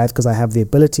intimidated by it because I have the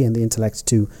ability and the intellect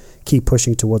to keep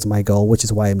pushing towards my goal, which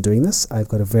is why I'm doing this. I've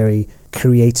got a very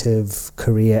creative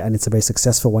career, and it's a very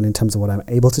successful one in terms of what I'm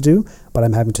able to do, but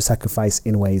I'm having to sacrifice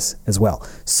in ways as well.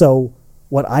 So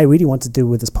what I really want to do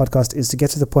with this podcast is to get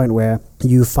to the point where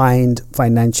you find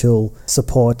financial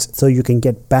support so you can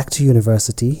get back to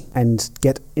university and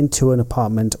get into an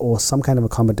apartment or some kind of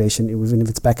accommodation, even if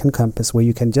it's back on campus, where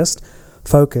you can just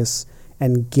focus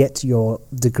and get your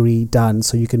degree done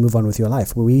so you can move on with your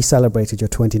life. We celebrated your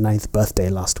 29th birthday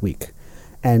last week.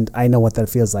 And I know what that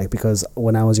feels like, because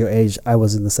when I was your age, I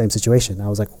was in the same situation. I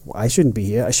was like, I shouldn't be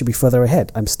here. I should be further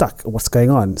ahead. I'm stuck. What's going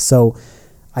on? So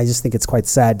I just think it's quite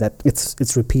sad that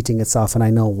it's repeating itself, and I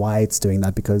know why it's doing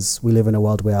that, because we live in a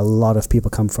world where a lot of people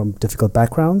come from difficult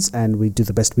backgrounds and we do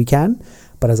the best we can.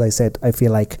 But as I said, I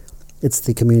feel like it's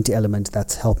the community element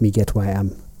that's helped me get where I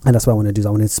am. And that's what I want to do. I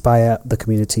want to inspire the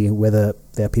community, whether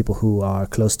they're people who are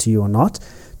close to you or not,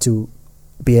 to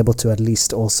be able to at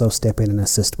least also step in and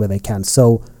assist where they can.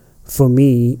 So for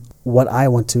me, what I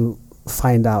want to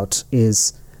find out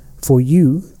is, for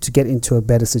you to get into a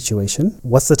better situation,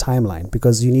 what's the timeline?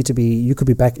 Because you could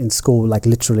be back in school, like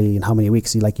literally in how many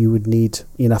weeks? You would need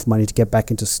enough money to get back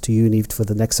into uni for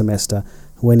the next semester.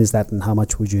 When is that, and how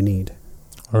much would you need?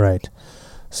 All right.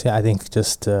 So yeah, I think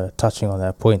just touching on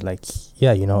that point, like,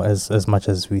 yeah, as much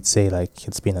as we'd say like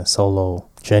it's been a solo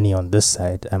journey on this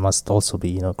side, I must also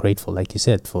be, grateful, like you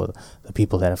said, for the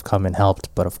people that have come and helped.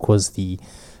 But of course,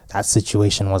 that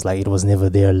situation was like, it was never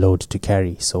their load to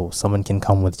carry. So someone can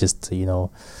come with just, a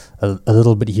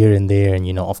little bit here and there.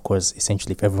 And, of course,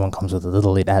 essentially, if everyone comes with a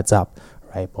little, it adds up,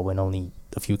 right? But when only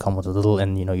a few come with a little,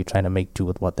 and, you're trying to make do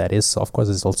with what that is. So, of course,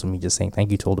 it's also me just saying thank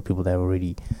you to all the people that have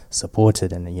already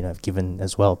supported and, have given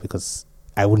as well, because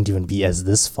I wouldn't even be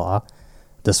this far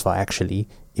actually,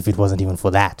 if it wasn't even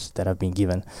for that I've been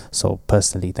given. So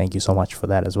personally, thank you so much for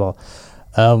that as well.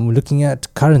 Looking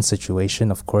at current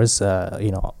situation, of course,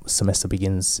 semester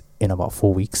begins in about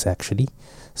 4 weeks actually.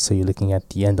 So you're looking at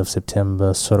the end of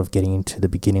September, sort of getting into the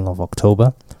beginning of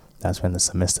October. That's when the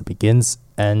semester begins.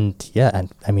 And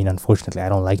I mean, unfortunately, I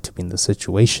don't like to be in the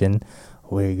situation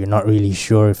where you're not really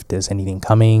sure if there's anything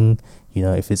coming,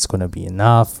 if it's going to be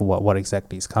enough, what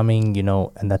exactly is coming,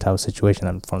 and that type of situation.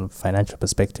 And from a financial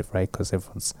perspective, right? Because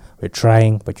we're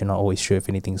trying, but you're not always sure if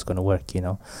anything's going to work,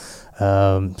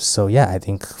 So yeah, I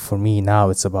think for me now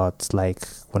it's about like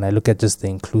when I look at just the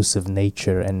inclusive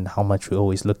nature and how much we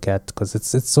always look at, because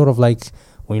it's sort of like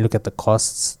when you look at the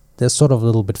costs, they're sort of a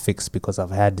little bit fixed because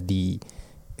I've had the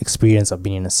experience of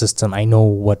being in a system. I know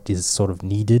what is sort of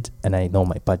needed and I know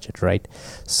my budget, right?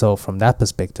 So from that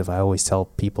perspective, I always tell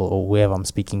people or whoever I'm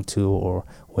speaking to or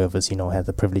whoever's had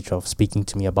the privilege of speaking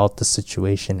to me about the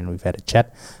situation and we've had a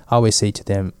chat, I always say to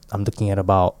them, I'm looking at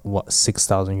about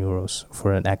 6,000 euros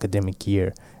for an academic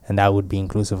year, and that would be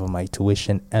inclusive of my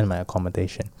tuition and my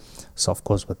accommodation. So of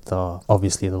course with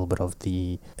obviously a little bit of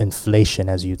the inflation,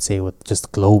 as you'd say, with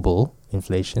just global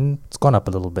inflation, it's gone up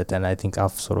a little bit, and I think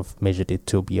I've sort of measured it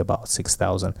to be about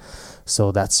 6,000.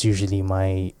 So that's usually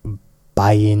my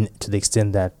buy-in, to the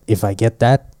extent that if I get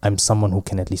that, I'm someone who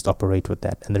can at least operate with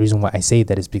that. And the reason why I say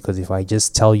that is because if I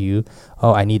just tell you,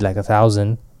 oh, I need like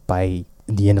 1,000 by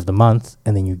the end of the month,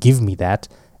 and then you give me that,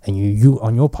 and you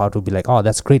on your part will be like, oh,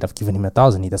 that's great, I've given him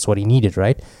 1,000, that's what he needed,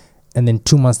 right? And then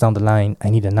 2 months down the line, I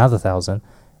need another 1,000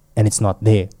 and it's not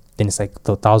there. Then it's like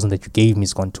the 1,000 that you gave me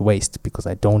is gone to waste because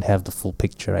I don't have the full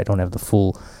picture. I don't have the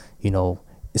full,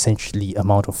 essentially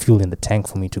amount of fuel in the tank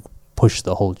for me to push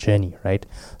the whole journey, right?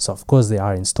 So of course there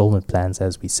are installment plans,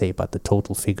 as we say, but the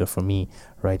total figure for me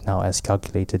right now as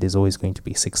calculated is always going to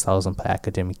be 6,000 per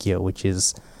academic year, which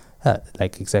is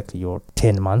like exactly your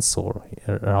 10 months or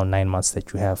around 9 months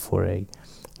that you have for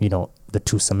the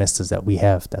 2 semesters that we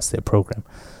have. That's their program.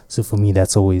 So for me,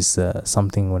 that's always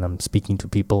something when I'm speaking to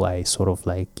people, I sort of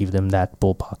like give them that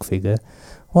ballpark figure.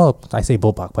 Well, I say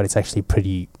ballpark, but it's actually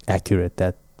pretty accurate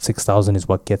that 6,000 is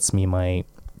what gets me my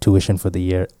tuition for the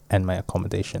year and my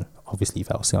accommodation. Obviously,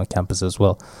 if I was staying on campus as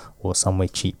well or somewhere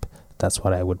cheap, that's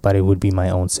what I would, but it would be my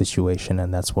own situation,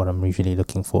 and that's what I'm usually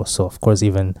looking for. So of course,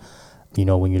 even,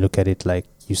 when you look at it, like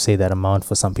you say that amount,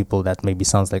 for some people that maybe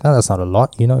sounds like, oh, that's not a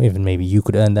lot, even maybe you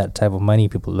could earn that type of money.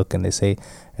 People look and they say,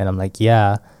 and I'm like,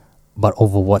 yeah, but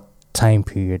over what time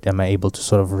period am I able to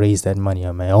sort of raise that money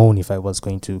on my own if I was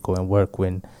going to go and work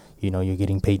when, you're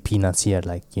getting paid peanuts here?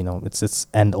 Like, it's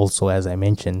and also, as I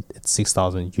mentioned, it's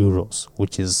 6,000 euros,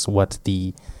 which is what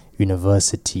the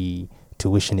university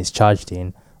tuition is charged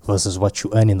in versus what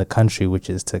you earn in the country, which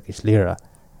is Turkish lira.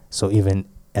 So even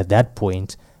at that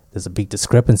point, there's a big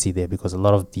discrepancy there, because a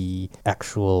lot of the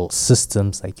actual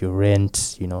systems, like your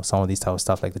rent, some of these type of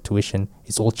stuff like the tuition,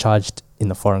 it's all charged in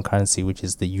the foreign currency, which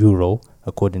is the euro,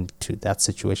 according to that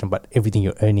situation. But everything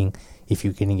you're earning, if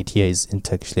you're getting it here, is in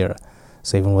Turkish lira.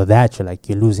 So even with that,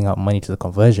 you're losing out money to the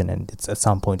conversion, and it's at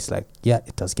some point it's like, yeah,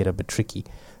 it does get a bit tricky.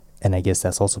 And I guess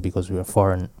that's also because we're a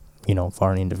foreign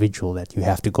individual, that you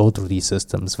have to go through these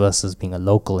systems versus being a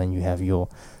local and you have your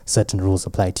certain rules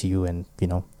applied to you, and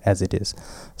as it is.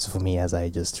 So for me, as I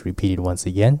just repeated once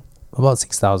again, about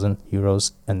 6,000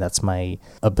 euros, and that's my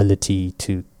ability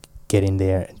to get in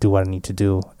there and do what I need to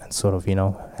do and sort of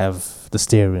have the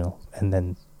steering wheel. And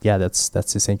then that's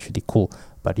essentially cool.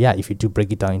 But yeah, if you do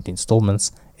break it down into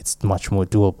installments, it's much more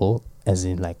doable, as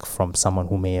in like from someone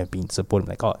who may have been supporting,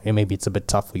 like, oh, maybe it's a bit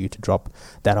tough for you to drop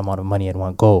that amount of money at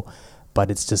one go.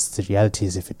 But it's just, the reality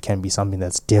is, if it can be something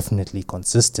that's definitely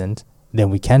consistent, then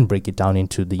we can break it down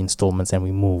into the installments and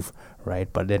we move,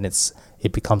 right? But then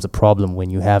it becomes a problem when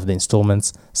you have the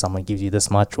installments, someone gives you this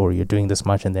much or you're doing this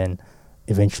much, and then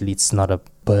eventually it's not a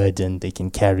burden they can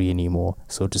carry anymore,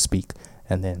 so to speak,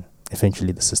 and then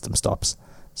eventually the system stops.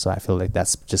 So I feel like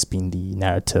that's just been the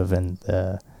narrative and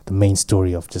the main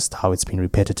story of just how it's been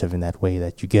repetitive in that way,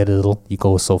 that you get a little, you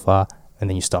go so far, and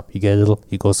then you stop. You get a little,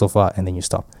 you go so far, and then you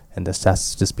stop. And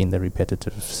that's just been the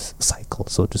repetitive cycle,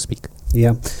 so to speak.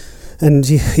 Yeah. And,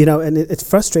 and it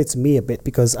frustrates me a bit,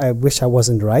 because I wish I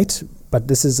wasn't right, but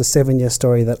this is a 7-year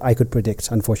story that I could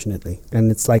predict, unfortunately. And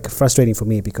it's like frustrating for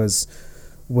me, because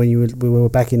when we were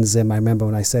back in Zim, I remember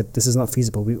when I said this is not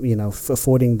feasible.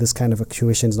 Affording this kind of a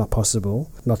tuition is not possible,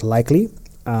 not likely.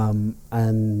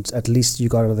 And at least you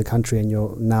got out of the country and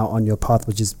you're now on your path,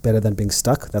 which is better than being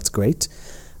stuck. That's great.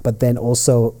 But then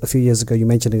also a few years ago, you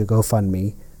mentioned a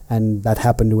GoFundMe, and that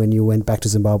happened when you went back to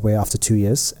Zimbabwe after 2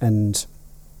 years and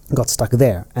got stuck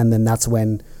there. And then that's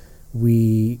when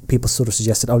people sort of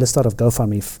suggested, oh, let's start a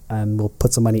GoFundMe and we'll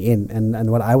put some money in.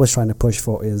 And what I was trying to push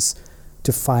for is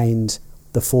to find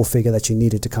the full figure that you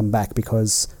needed to come back,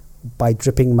 because by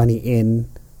dripping money in,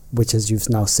 which, as you've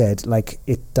now said, like,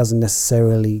 it doesn't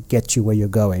necessarily get you where you're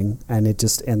going, and it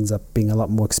just ends up being a lot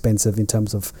more expensive in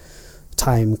terms of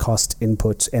time, cost,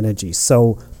 input, energy.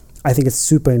 So I think it's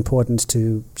super important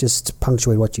to just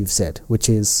punctuate what you've said, which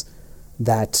is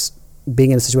that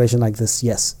being in a situation like this,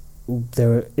 yes,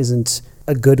 there isn't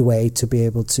a good way to be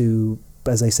able to,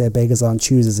 as I say, beggars aren't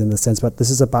choosers in the sense, but this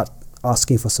is about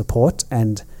asking for support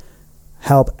and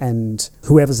help, and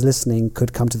whoever's listening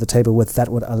could come to the table with that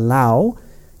would allow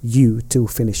you to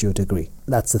finish your degree.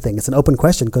 That's the thing. It's an open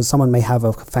question because someone may have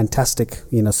a fantastic,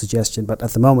 suggestion, but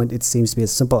at the moment it seems to be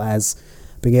as simple as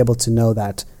being able to know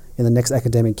that in the next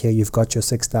academic year you've got your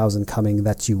 6,000 coming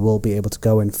that you will be able to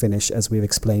go and finish. As we've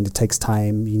explained, it takes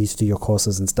time. You need to do your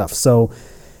courses and stuff. So,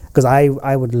 because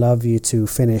I would love you to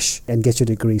finish and get your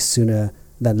degree sooner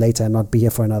than later and not be here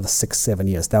for another 6-7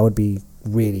 years. That would be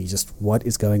really just what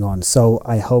is going on. So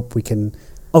I hope we can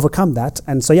overcome that.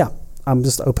 And so, I'm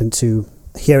just open to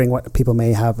hearing what people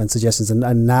may have and suggestions.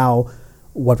 And now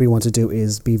what we want to do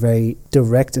is be very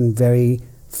direct and very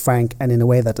frank, and in a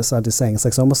way that Asad is saying,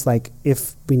 it's almost like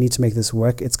if we need to make this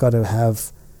work, it's got to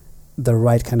have the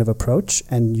right kind of approach.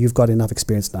 And you've got enough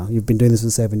experience now. You've been doing this for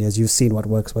 7 years. You've seen what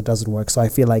works, what doesn't work. So I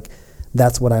feel like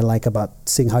that's what I like about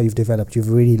seeing how you've developed. You've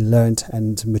really learned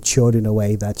and matured in a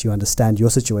way that you understand your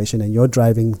situation and you're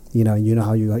driving, and you know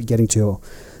how you're getting to your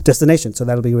destination. So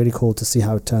that'll be really cool to see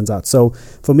how it turns out. So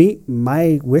for me,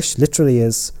 my wish literally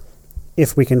is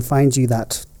if we can find you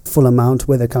that full amount,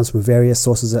 whether it comes from various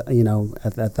sources, at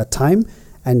that time,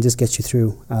 and just get you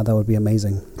through, that would be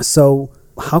amazing. So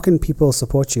how can people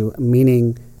support you?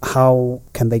 Meaning, how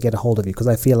can they get a hold of you? Because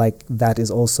I feel like that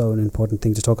is also an important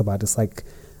thing to talk about. It's like,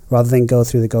 rather than go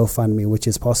through the GoFundMe, which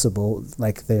is possible,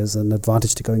 like there's an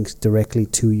advantage to going directly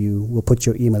to you. We'll put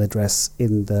your email address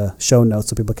in the show notes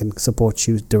so people can support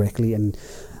you directly. And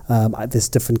there's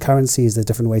different currencies, there's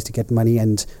different ways to get money.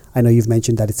 And I know you've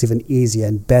mentioned that it's even easier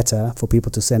and better for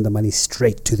people to send the money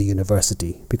straight to the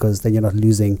university, because then you're not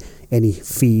losing any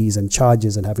fees and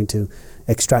charges and having to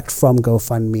extract from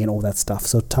GoFundMe and all that stuff.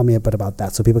 So tell me a bit about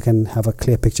that so people can have a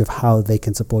clear picture of how they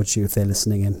can support you if they're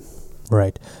listening in.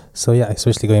 Right. So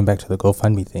especially going back to the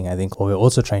GoFundMe thing, I think what we're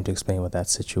also trying to explain with that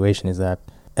situation is that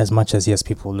as much as, yes,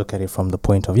 people look at it from the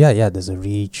point of, there's a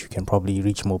reach, you can probably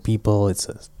reach more people, it's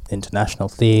an international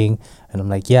thing. And I'm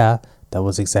like, that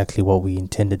was exactly what we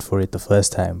intended for it the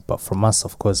first time. But from us,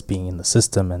 of course, being in the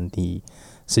system and the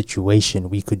situation,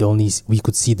 we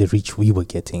could see the reach we were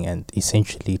getting. And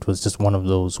essentially, it was just one of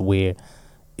those where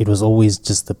it was always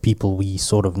just the people we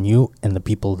sort of knew and the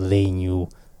people they knew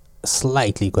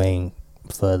slightly going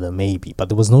further maybe, but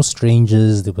there was no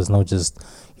strangers, there was no just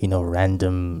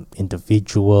random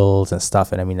individuals and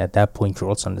stuff. And I mean, at that point you're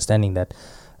also understanding that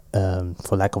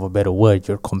for lack of a better word,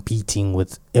 you're competing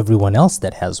with everyone else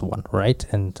that has one, right?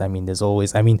 And I mean, there's no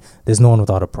one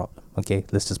without a problem, okay,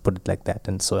 let's just put it like that.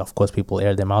 And so of course people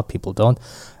air them out, people don't.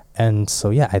 And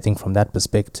so I think from that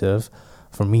perspective,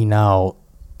 for me now,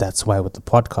 that's why with the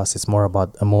podcast, it's more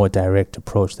about a more direct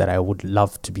approach, that I would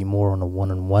love to be more on a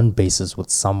one-on-one basis with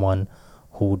someone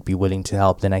who would be willing to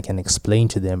help. Then I can explain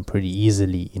to them pretty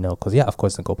easily, because of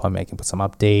course in GoFundMe I can put some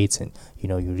updates and,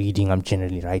 you're reading, I'm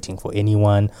generally writing for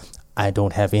anyone. I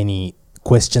don't have any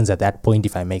questions at that point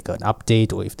if I make an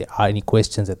update, or if there are any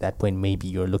questions at that point, maybe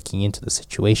you're looking into the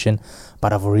situation.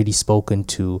 But I've already spoken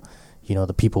to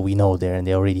the people we know there, and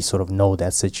they already sort of know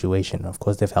that situation. Of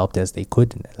course, they've helped as they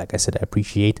could. And like I said, I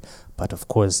appreciate. But of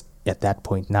course, at that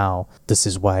point now, this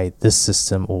is why this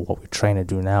system, or what we're trying to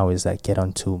do now, is like get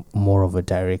onto more of a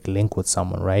direct link with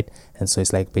someone, right? And so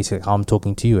it's like basically how I'm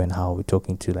talking to you and how we're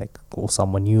talking to like or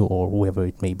someone new or whoever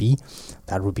it may be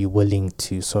that would be willing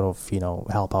to sort of,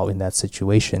 help out in that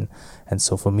situation. And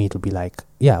so for me, it'll be like,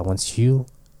 once you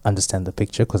understand the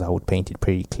picture, because I would paint it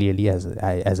pretty clearly as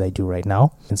I do right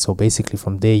now. And so basically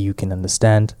from there you can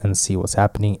understand and see what's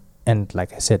happening. And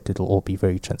like I said, it'll all be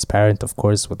very transparent, of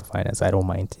course, with the finance. I don't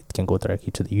mind. It can go directly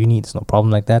to the uni. There's no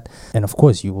problem like that. And of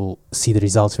course, you will see the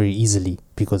results very easily,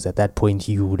 because at that point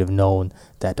you would have known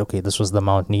that, okay, this was the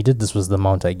amount needed. This was the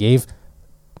amount I gave.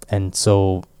 And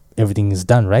so everything is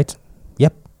done, right?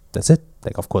 Yep, that's it.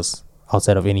 Like, of course,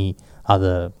 outside of any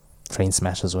other train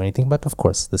smashes or anything, but of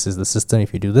course this is the system.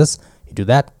 If you do this, you do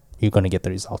that, you're going to get the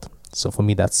result. So for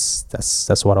me, that's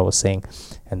what I was saying,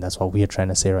 and that's what we are trying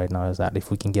to say right now, is that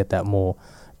if we can get that more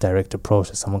direct approach,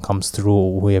 that someone comes through,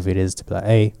 or whoever it is, to be like,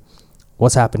 hey,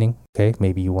 what's happening? Okay,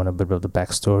 maybe you want a bit of the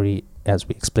backstory as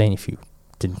we explain if you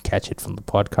didn't catch it from the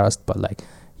podcast, but like,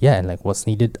 and like what's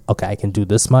needed. Okay, I can do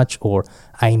this much, or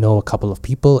I know a couple of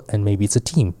people, and maybe it's a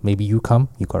team. Maybe you got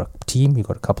a team, you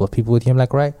got a couple of people with you. I'm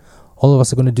like, right, all of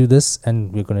us are going to do this,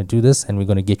 and we're going to do this, and we're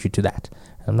going to get you to that.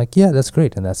 And I'm like, that's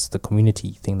great. And that's the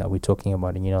community thing that we're talking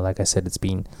about. And, like I said, it's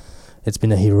been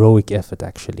a heroic effort,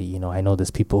 actually. I know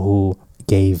there's people who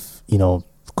gave,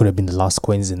 could have been the last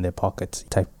coins in their pocket,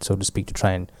 type, so to speak, to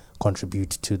try and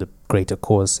contribute to the greater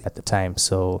cause at the time.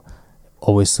 So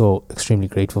always so extremely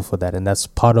grateful for that. And that's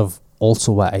part of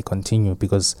also why I continue,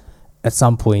 because at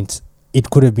some point it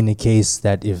could have been a case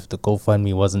that if the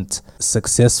GoFundMe wasn't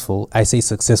successful, I say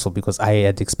successful because I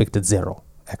had expected zero.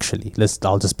 Actually,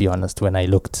 I'll just be honest. When I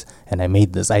looked and I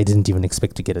made this, I didn't even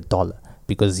expect to get $1,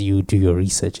 because you do your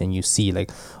research and you see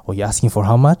like, oh, you're asking for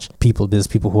how much? There's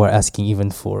people who are asking even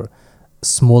for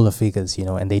smaller figures,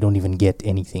 and they don't even get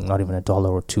anything, not even $1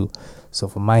 or $2. So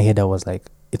for my head, I was like,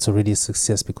 it's already a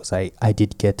success because I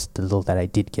did get the little that I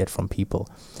did get from people.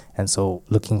 And so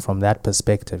looking from that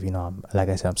perspective, like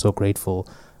I said, I'm so grateful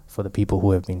for the people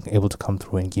who have been able to come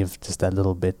through and give just that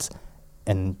little bit.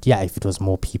 And yeah, if it was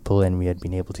more people and we had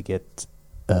been able to get,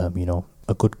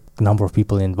 a good number of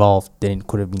people involved, then it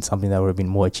could have been something that would have been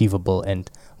more achievable and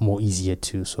more easier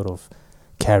to sort of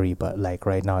carry. But like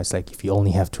right now, it's like if you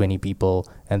only have 20 people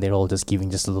and they're all just giving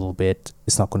just a little bit,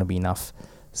 it's not going to be enough.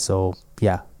 So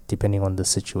yeah, depending on the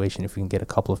situation, if we can get a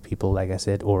couple of people, like I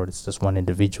said, or it's just one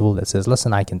individual that says,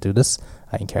 listen, I can do this,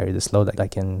 I can carry this load, I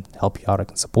can help you out, I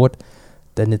can support,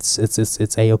 then it's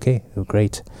a-okay,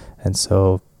 great. And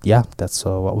so yeah, that's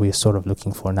what we're sort of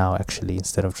looking for now, actually,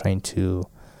 instead of trying to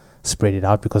spread it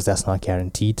out, because that's not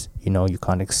guaranteed. You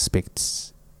can't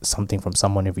expect something from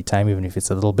someone every time, even if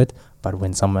it's a little bit. But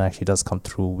when someone actually does come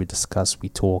through, we discuss, we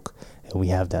talk, and we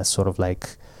have that sort of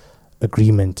like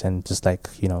agreement and just like,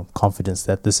 confidence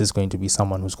that this is going to be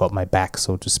someone who's got my back,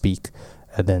 so to speak.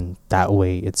 And then that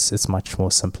way it's much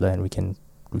more simpler, and we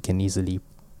can easily,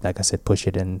 like I said, push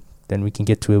it, and then we can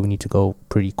get to where we need to go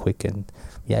pretty quick. And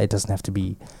yeah, it doesn't have to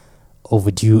be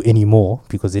overdue anymore,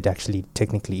 because it actually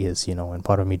technically is, and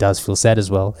part of me does feel sad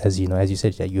as well, as you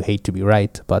said, yeah, you hate to be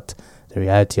right, but the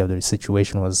reality of the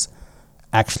situation was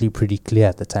actually pretty clear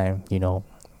at the time,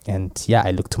 and yeah,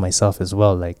 I looked to myself as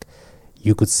well, like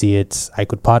you could see it, I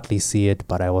could partly see it,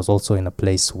 but I was also in a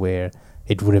place where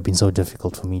it would have been so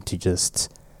difficult for me to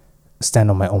just stand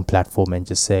on my own platform and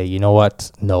just say, you know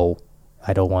what, no,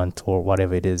 I don't want, or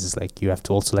whatever it is. It's like you have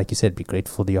to also, like you said, be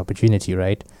grateful for the opportunity,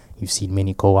 right? You've seen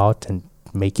many go out and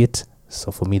make it.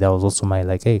 So for me, that was also my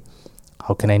like, hey,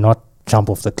 how can I not jump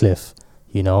off the cliff,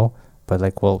 But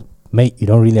like, well, mate, you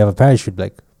don't really have a parachute.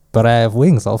 Like, but I have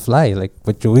wings, I'll fly. Like,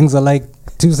 but your wings are like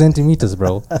 2 centimeters,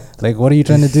 bro. Like, what are you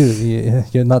trying to do?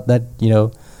 You're not that,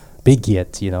 big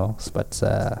yet, But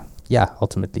yeah,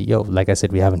 ultimately, like I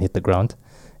said, we haven't hit the ground,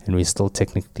 and we're still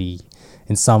technically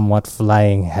in somewhat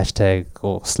flying hashtag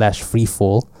or / free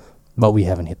fall, but we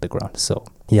haven't hit the ground. So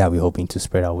yeah, we're hoping to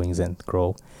spread our wings and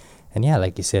grow. And yeah,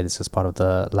 like you said, it's just part of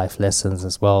the life lessons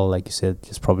as well. Like you said,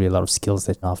 there's probably a lot of skills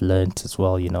that I've learned as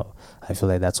well. I feel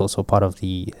like that's also part of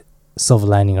the silver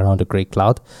lining around a great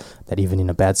cloud, that even in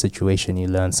a bad situation, you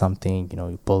learn something,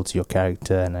 you build your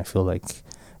character. And I feel like,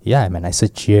 yeah, man, I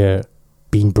sit here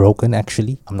being broken,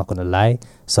 actually, I'm not gonna lie.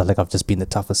 So like I've just been the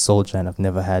toughest soldier, and I've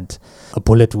never had a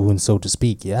bullet wound, so to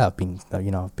speak. Yeah, I've been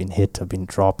I've been hit, I've been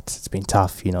dropped, it's been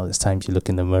tough. There's times you look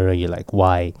in the mirror, you're like,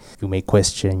 why? You may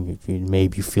question, you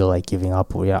maybe feel like giving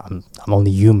up, or yeah, I'm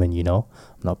only human, I'm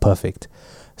not perfect.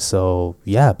 So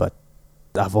yeah, but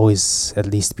I've always at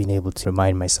least been able to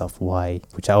remind myself why,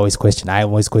 which I always question. I'm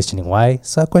always questioning why,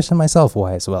 so I question myself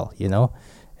why as well,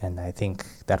 and I think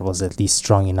that was at least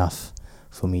strong enough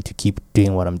for me to keep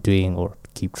doing what I'm doing, or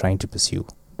keep trying to pursue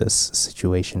this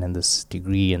situation and this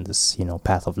degree and this,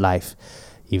 path of life,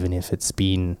 even if it's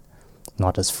been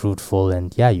not as fruitful.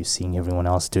 And yeah, you're seeing everyone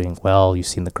else doing well, you've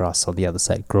seen the grass on the other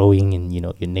side growing in,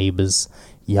 your neighbor's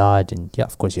yard, and yeah,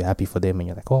 of course you're happy for them, and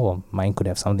you're like, oh, well, mine could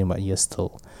have something, but you're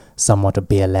still somewhat a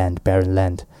barren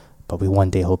land. But we one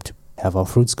day hope to have our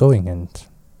fruits going. And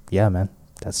yeah, man,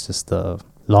 that's just the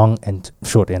long and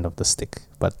short end of the stick,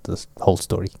 but the whole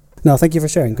story. No, thank you for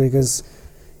sharing, because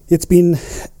it's been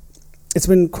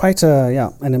quite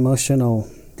an emotional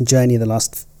journey the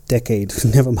last decade,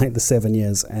 never mind the 7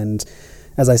 years. And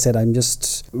as I said, I'm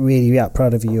just really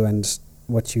proud of you and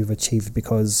what you've achieved,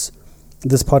 because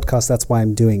this podcast, that's why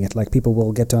I'm doing it. Like, people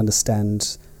will get to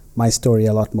understand my story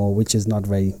a lot more, which is not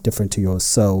very different to yours.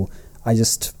 So I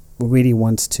just really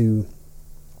want to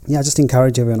just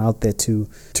encourage everyone out there to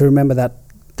remember that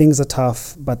things are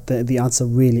tough, but the answer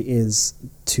really is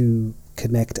to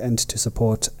connect and to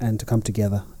support and to come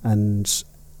together. And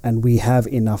we have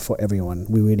enough for everyone.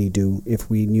 We really do, if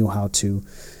we knew how to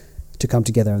come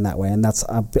together in that way. And that's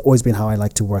always been how I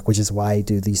like to work, which is why I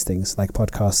do these things like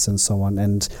podcasts and so on.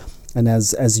 And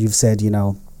as you've said,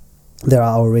 there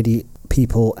are already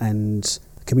people and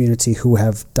community who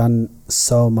have done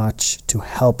so much to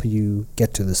help you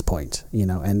get to this point,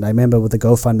 And I remember with the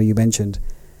GoFundMe, you mentioned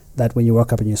that when you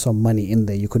woke up and you saw money in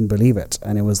there, you couldn't believe it.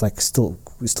 And it was like, it still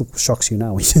shocks you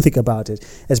now when you think about it,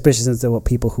 especially since there were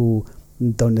people who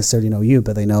don't necessarily know you,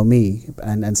 but they know me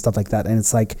and stuff like that. And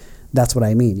it's like, that's what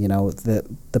I mean, you know,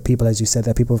 the people, as you said,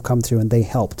 that people have come through and they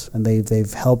helped, and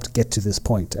they've helped get to this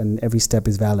point, and every step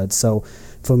is valid. So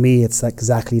for me, it's like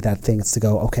exactly that thing. It's to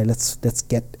go, okay, let's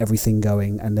get everything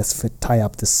going, and let's tie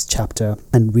up this chapter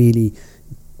and really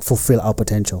fulfill our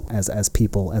potential as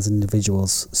people, as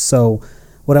individuals. So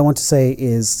what I want to say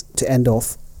is, to end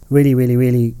off, really, really,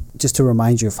 really just to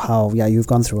remind you of how, you've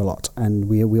gone through a lot, and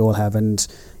we all have. And,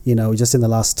 you know, just in the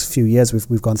last few years,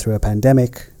 we've gone through a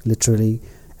pandemic, literally,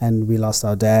 and we lost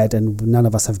our dad, and none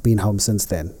of us have been home since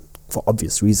then, for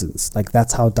obvious reasons. Like,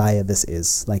 that's how dire this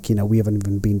is. Like, you know, we haven't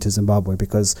even been to Zimbabwe,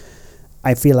 because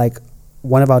I feel like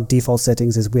one of our default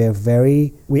settings is we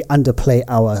underplay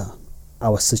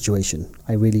our situation.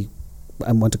 I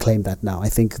want to claim that now. I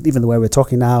think even the way we're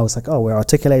talking now, it's like, oh, we're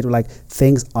articulate, we're like,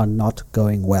 things are not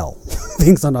going well.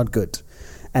 Things are not good.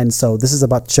 And so this is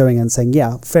about showing and saying,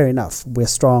 yeah, fair enough, we're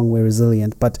strong, we're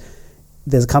resilient, but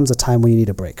there comes a time when you need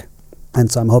a break. And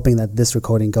so I'm hoping that this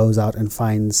recording goes out and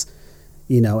finds,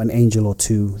 you know, an angel or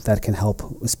two that can help,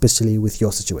 especially with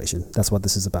your situation. That's what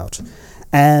this is about.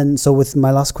 And so with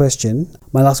my last question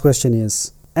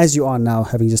is, as you are now,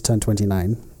 having just turned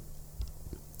 29,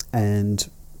 and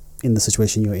in the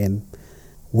situation you're in,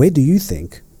 where do you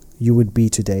think you would be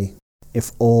today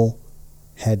if all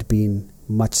had been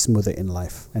much smoother in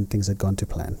life and things had gone to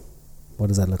plan? What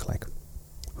does that look like?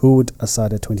 Who would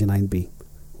Asad at 29 be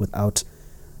without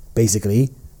basically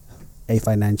a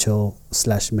financial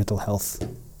 / mental health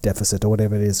deficit, or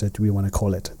whatever it is that we want to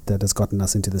call it, that has gotten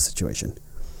us into this situation?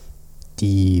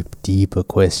 Deeper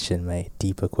question, mate.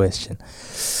 Deeper question.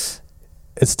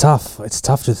 It's tough. It's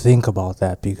tough to think about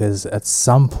that, because at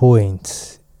some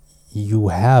point you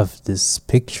have this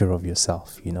picture of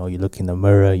yourself. You know, you look in the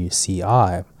mirror, you see,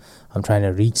 I'm trying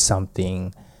to reach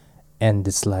something, and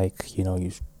it's like, you know,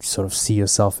 you sort of see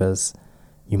yourself as,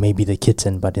 you may be the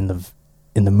kitten, but in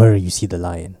the mirror you see the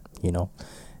lion, you know.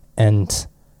 And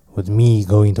with me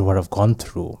going through what I've gone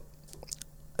through,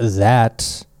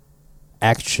 that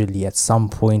actually at some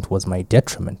point was my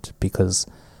detriment, because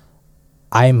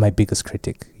I'm my biggest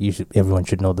critic. Everyone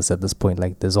should know this at this point.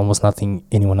 Like, there's almost nothing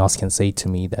anyone else can say to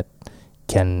me that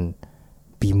can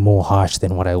be more harsh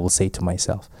than what I will say to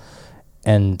myself.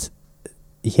 And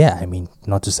yeah, I mean,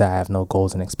 not to say I have no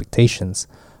goals and expectations,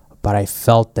 but I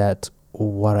felt that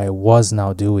what I was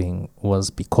now doing was,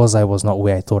 because I was not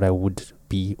where I thought I would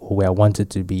be or where I wanted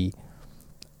to be,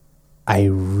 I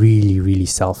really, really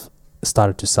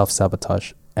started to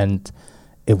self-sabotage. And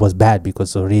it was bad,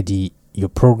 because already your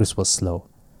progress was slow,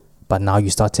 but now you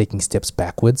start taking steps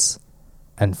backwards.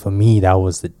 And for me, that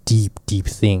was the deep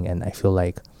thing. And I feel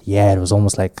like, it was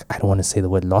almost like, I don't want to say the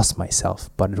word lost myself,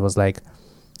 but it was like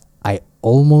I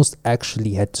almost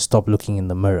actually had to stop looking in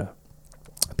the mirror,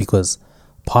 because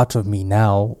part of me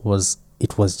now was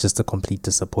just a complete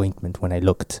disappointment when I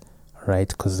looked, right?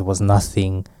 Because there was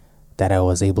nothing that I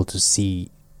was able to see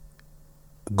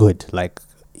good. Like,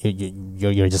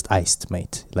 you're just iced,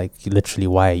 mate. Like, literally,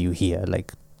 why are you here?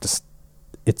 Like, just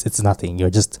it's nothing. You're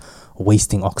just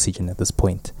wasting oxygen at this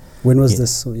point. When was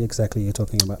this exactly you're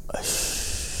talking about?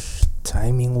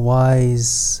 Timing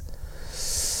wise,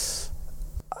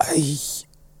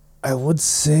 I would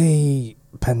say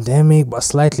pandemic, but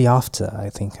slightly after. I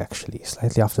think actually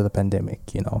slightly after the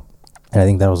pandemic, you know. And I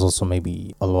think that was also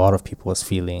maybe a lot of people was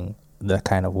feeling that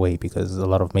kind of way, because a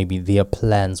lot of maybe their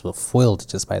plans were foiled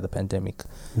just by the pandemic,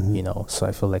 you know. So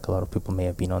I feel like a lot of people may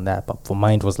have been on that, but for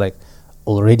mine it was like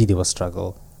already there was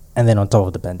struggle, and then on top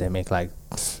of the pandemic, like,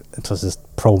 it was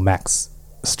just pro max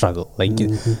struggle. Like,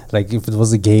 like if it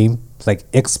was a game, like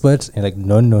expert, and like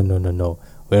no,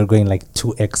 we're going like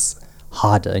 2x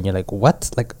harder, and you're like, what?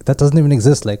 Like, that doesn't even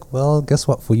exist. Like, well, guess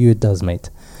what? For you it does, mate.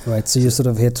 Right. So you sort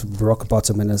of hit rock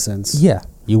bottom in a sense. Yeah,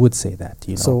 you would say that,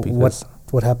 you know. So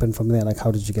what happened from there? Like, how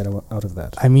did you get out of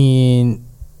that? I mean,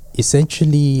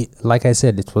 essentially, like I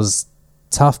said, it was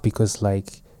tough, because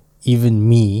like, even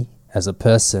me as a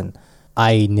person,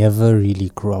 I never really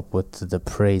grew up with the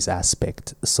praise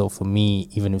aspect. So for me,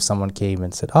 even if someone came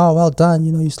and said, oh, well done,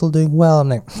 you know, you're still doing well, I'm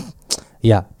like,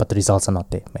 yeah, but the results are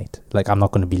not there, mate. Like, I'm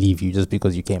not going to believe you just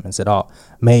because you came and said, oh,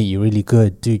 mate, you're really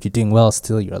good, dude, you're doing well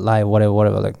still, you're alive,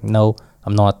 whatever. Like, no,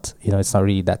 I'm not, you know, it's not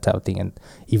really that type of thing. And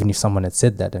even if someone had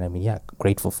said that, and I mean, yeah,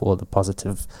 grateful for all the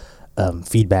positive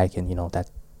feedback, and, you know,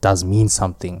 that does mean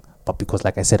something. But because,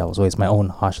 like I said, I was always my own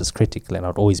harshest critic, and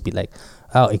I'd always be like,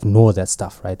 I'll ignore that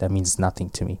stuff, right? That means nothing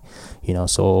to me, you know.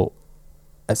 So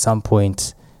at some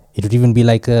point, it would even be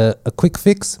like a quick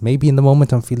fix. Maybe in the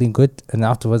moment I'm feeling good, and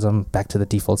afterwards I'm back to the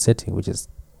default setting, which is,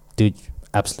 dude,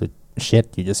 absolute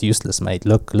shit. You're just useless, mate.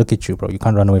 Look at you, bro. You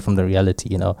can't run away from the reality,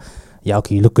 you know. yeah,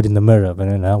 okay, you look good in the mirror, but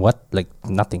what? Like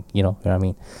nothing, you know what I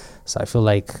mean? So I feel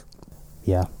like,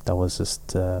 yeah, that was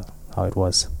just how it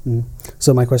was.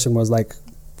 So my question was like,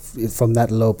 from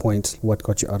that low point, what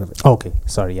got you out of it? Okay,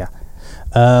 sorry, yeah.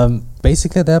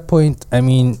 Basically at that point, I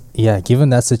mean, yeah, given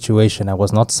that situation, I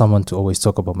was not someone to always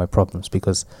talk about my problems,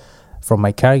 because from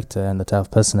my character and the type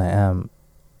of person I am,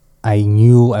 I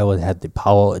knew I had the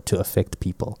power to affect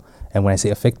people. And when I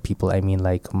say affect people, I mean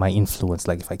like my influence.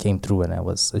 Like if I came through and I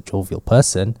was a jovial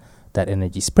person, that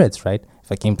energy spreads, right?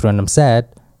 If I came through and I'm sad,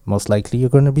 most likely you're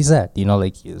going to be sad, you know,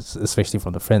 like especially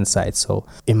from the friend side. So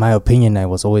in my opinion, I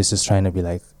was always just trying to be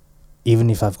like,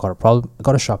 even if I've got a problem, I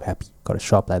got to shop happy, got to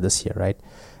shop like this here, right?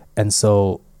 And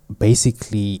so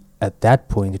basically at that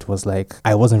point, it was like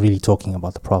I wasn't really talking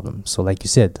about the problem. So like you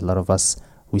said, a lot of us,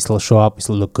 we still show up, we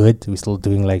still look good, we still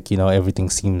doing like, you know, everything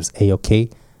seems a-okay,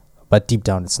 but deep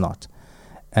down it's not.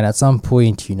 And at some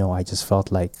point, you know, I just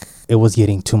felt like it was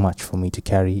getting too much for me to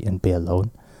carry and bear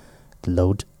alone, the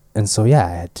load. And so, yeah, I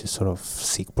had to sort of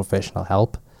seek professional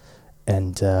help.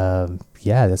 And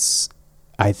yeah,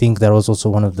 I think that was also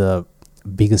one of the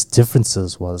biggest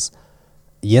differences was,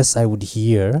 yes, I would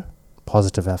hear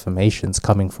positive affirmations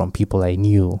coming from people I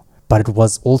knew, but it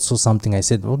was also something I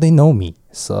said, well, they know me.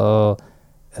 So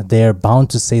they're bound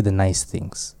to say the nice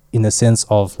things, in the sense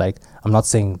of like, I'm not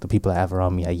saying the people I have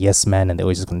around me are yes men and they're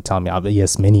always just going to tell me,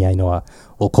 yes, many I know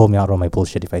will call me out on my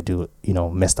bullshit if I do, you know,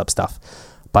 messed up stuff.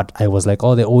 But I was like,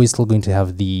 oh, they're always still going to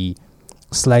have the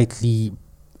slightly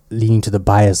leaning to the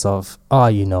bias of,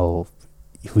 you know,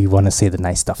 if we want to say the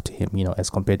nice stuff to him, you know, as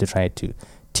compared to trying to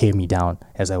tear me down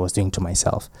as I was doing to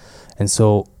myself. And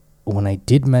so when I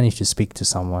did manage to speak to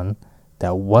someone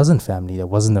that wasn't family, that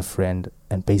wasn't a friend,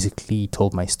 and basically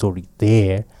told my story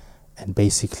there, and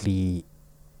basically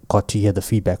got to hear the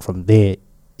feedback from there,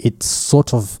 it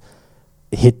sort of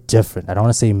hit different. I don't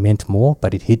want to say it meant more,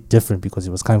 but it hit different because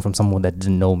it was coming from someone that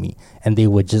didn't know me, and they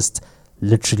were just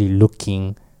literally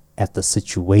looking at the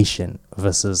situation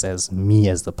versus as me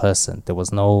as the person. There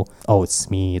was no, oh, it's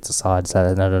me, it's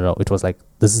Asad. No. It was like,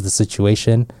 this is the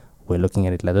situation. We're looking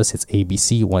at it like this. It's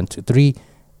ABC 1, 2, 3,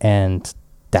 and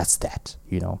that's that,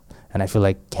 you know. And I feel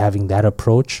like having that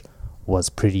approach was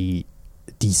pretty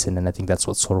decent, and I think that's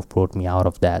what sort of brought me out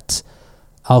of that.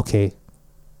 Okay,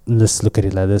 let's look at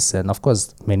it like this. And of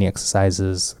course, many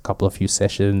exercises, a few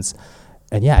sessions,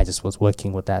 and yeah, I just was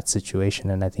working with that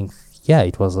situation. And I think, yeah,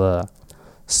 it was a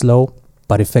slow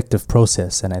but effective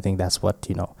process, and I think that's what,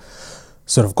 you know,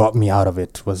 sort of got me out of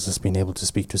it, was just being able to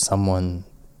speak to someone,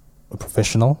 a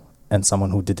professional, and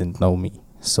someone who didn't know me,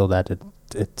 so that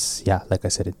it's yeah, like I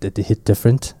said, it hit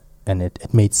different, and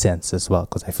it made sense as well,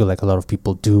 because I feel like a lot of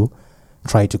people do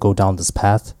try to go down this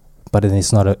path, but then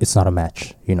it's not a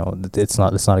match, you know. It's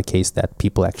not a case that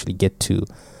people actually get to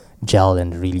gel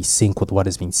and really sync with what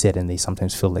is being said, and they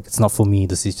sometimes feel like it's not for me,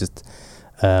 this is just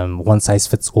one size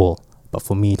fits all. But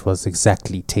for me, it was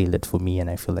exactly tailored for me, and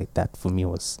I feel like that for me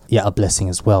was, yeah, a blessing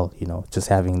as well, you know, just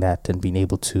having that and being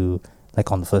able to,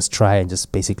 like, on the first try and just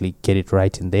basically get it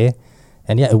right in there.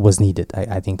 And yeah, it was needed.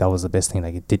 I think that was the best thing.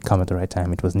 Like, it did come at the right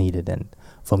time. It was needed. And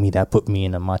for me, that put me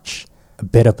in a much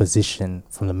better position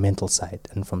from the mental side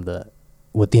and from the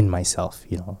within myself,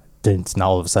 you know. Didn't now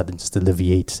all of a sudden just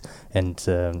alleviate and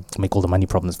make all the money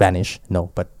problems vanish.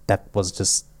 No, but that was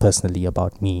just personally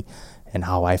about me and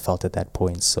how I felt at that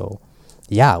point. So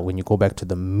yeah, when you go back to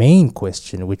the main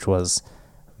question, which was,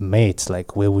 mate,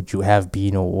 like, where would you have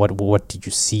been, or what did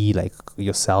you see, like,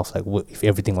 yourself, like, if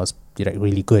everything was, you know,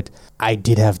 really good? I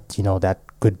did have, you know, that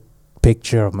good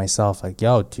picture of myself, like,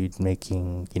 yo, dude,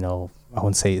 making, you know, I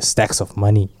wouldn't say stacks of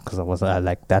money, because I wasn't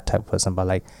like that type of person, but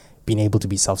like being able to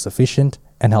be self-sufficient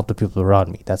and help the people around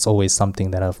me. That's always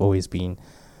something that I've always been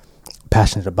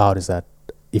passionate about, is that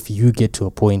if you get to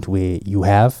a point where you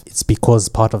have, it's because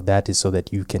part of that is so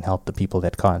that you can help the people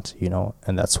that can't, you know.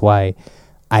 And that's why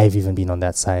I've even been on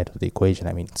that side of the equation.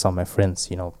 I mean, some of my friends,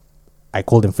 you know, I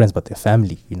call them friends, but they're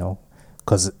family, you know,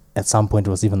 because at some point it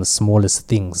was even the smallest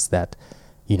things that,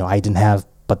 you know, I didn't have,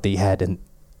 but they had, and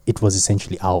it was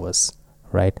essentially ours,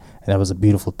 right? And that was a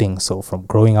beautiful thing. So from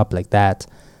growing up like that,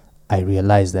 I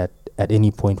realized that at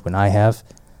any point when I have,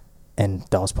 and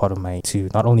that was part of my, to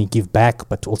not only give back,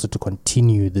 but also to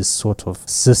continue this sort of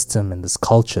system and this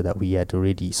culture that we had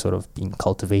already sort of been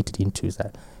cultivated into, is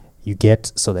that you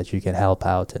get so that you can help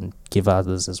out and give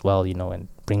others as well, you know, and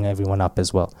bring everyone up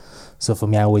as well. So for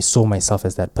me, I always saw myself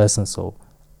as that person. So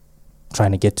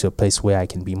trying to get to a place where I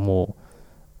can be more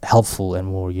helpful and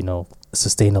more, you know,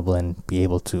 sustainable and be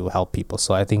able to help people.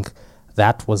 So I think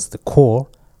that was the core.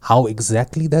 How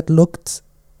exactly that looked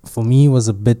for me was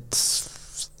a bit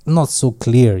not so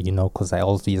clear, because I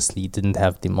obviously didn't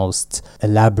have the most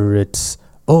elaborate,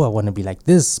 I want to be like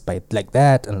this, by like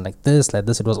that, and like this.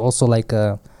 It was also like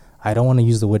I don't want to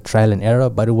use the word trial and error,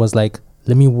 but it was like,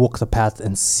 let me walk the path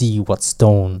and see what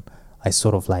stone I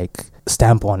sort of like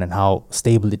stamp on and how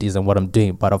stable it is and what I'm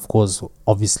doing. But of course,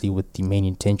 obviously with the main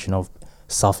intention of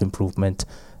self-improvement,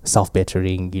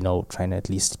 self-bettering, trying to at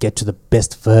least get to the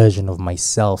best version of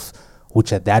myself,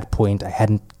 which at that point I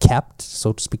hadn't capped,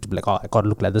 so to speak, to be like, I gotta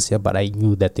look like this here, but I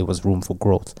knew that there was room for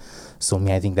growth. So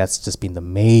I think that's just been the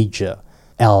major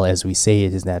L, as we say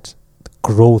it, is that the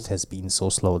growth has been so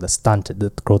slow,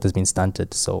 the growth has been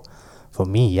stunted. So for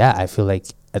me, I feel like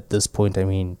at this point,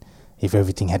 if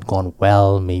everything had gone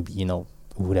well, maybe,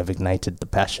 we would have ignited the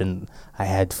passion I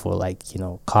had for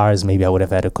cars. Maybe I would have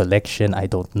had a collection. I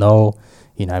don't know.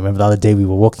 I remember the other day we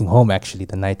were walking home, actually,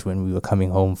 the night when we were coming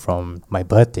home from my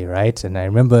birthday, right? And I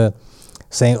remember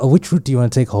saying, which route do you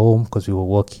want to take home? Because we were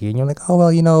walking, and you're like,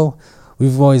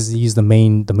 we've always used the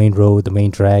main road, the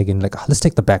main drag, and let's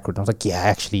take the back road. And I was like,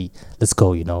 actually, let's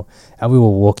go, And we were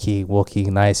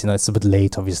walking nice, it's a bit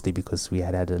late, obviously, because we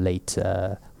had a late,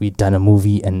 we'd done a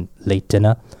movie and late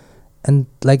dinner. And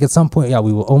at some point,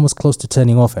 we were almost close to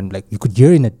turning off, and you could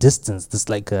hear in the distance this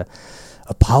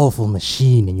a powerful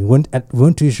machine, and you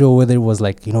weren't too sure whether it was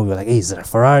we were like, hey, is it a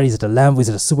Ferrari, is it a Lambo, is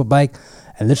it a super bike?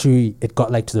 And literally it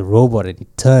got to the robot, and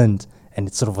it turned, and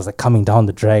it sort of was coming down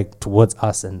the drag towards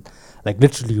us, and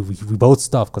literally we both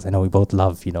stopped, because I know we both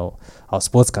love our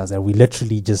sports cars, and we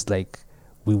literally just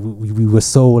we were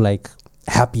so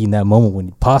happy in that moment when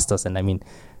it passed us. And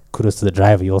kudos to the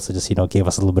driver, he also just gave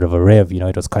us a little bit of a rev,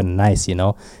 it was kind of nice,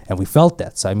 and we felt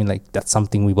that. So that's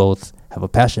something we both have a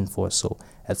passion for. So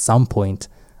at some point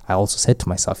I also said to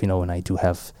myself, when I do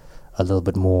have a little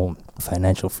bit more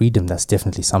financial freedom, that's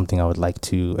definitely something I would like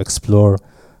to explore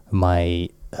my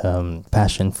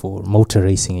passion for motor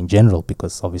racing in general,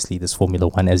 because obviously there's Formula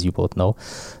One, as you both know.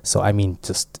 So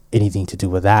just anything to do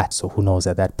with that. So who knows,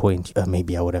 at that point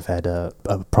maybe I would have had a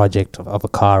project of a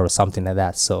car or something like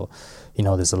that. So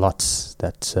there's a lot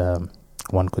that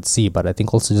one could see. But I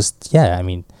think also just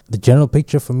the general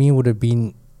picture for me would have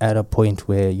been at a point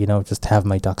where just have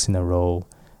my ducks in a row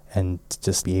and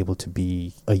just be able to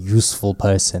be a useful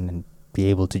person, and be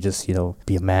able to just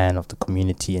be a man of the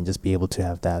community, and just be able to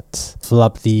have that fill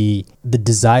up the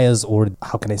desires, or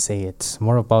how can I say it,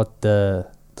 more about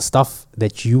the stuff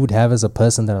that you would have as a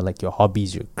person, that are your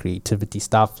hobbies, your creativity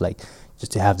stuff,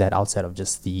 just to have that outside of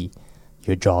just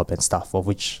your job and stuff, of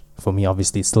which for me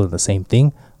obviously it's still the same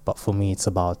thing, but for me it's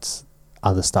about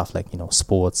other stuff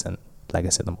sports, and like I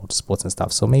said, the motorsports and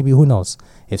stuff. So maybe, who knows,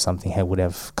 if something would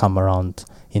have come around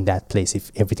in that place,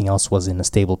 if everything else was in a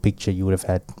stable picture, you would have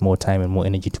had more time and more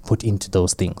energy to put into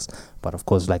those things. But of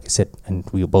course, like I said, and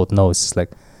we both know, it's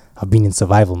I've been in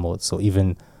survival mode. So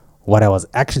even what I was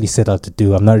actually set out to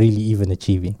do, I'm not really even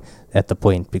achieving at the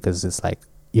point, because it's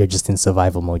you're just in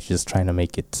survival mode. You're just trying to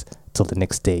make it till the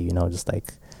next day,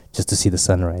 just to see the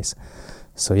sunrise.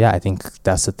 So I think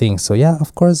that's the thing. So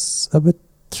of course, a bit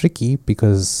tricky,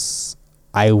 because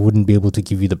I wouldn't be able to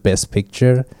give you the best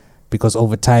picture, because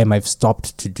over time I've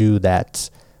stopped to do that.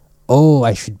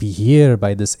 I should be here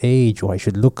by this age, or I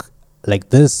should look like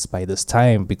this by this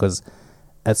time, because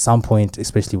at some point,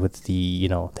 especially with the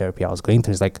therapy I was going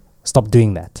through, it's stop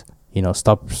doing that.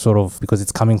 Stop sort of, because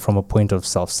it's coming from a point of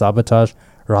self-sabotage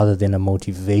rather than a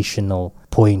motivational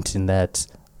point, in that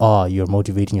you're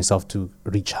motivating yourself to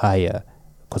reach higher,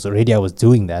 because already I was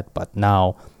doing that, but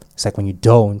now it's when you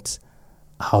don't,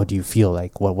 how do you feel?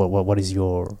 What is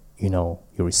your your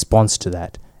response to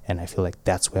that? And I feel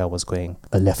that's where I was going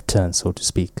a left turn, so to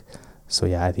speak. So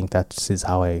I think that is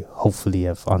how I hopefully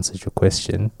have answered your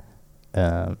question,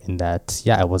 in that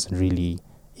I wasn't really,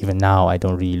 even now I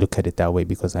don't really look at it that way,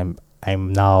 because I'm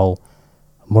now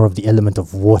more of the element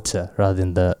of water rather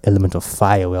than the element of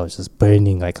fire, where I was just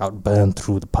burning, I'd burn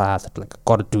through the path, I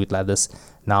gotta do it like this.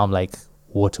 Now I'm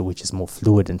water, which is more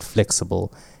fluid and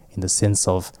flexible, in the sense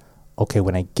of, okay,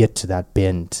 when I get to that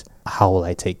bend, how will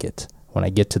I take it? When I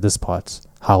get to this part,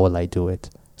 how will I do it?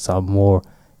 So I'm more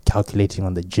calculating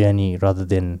on the journey, rather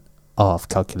than, I've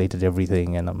calculated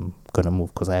everything and I'm going to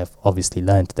move. Because I have obviously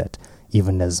learned that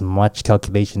even as much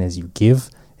calculation as you give,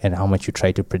 and how much you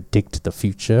try to predict the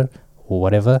future or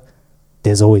whatever,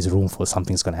 there's always room for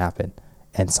something's going to happen.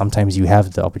 And sometimes you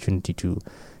have the opportunity to,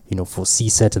 foresee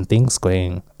certain things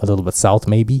going a little bit south,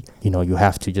 maybe. You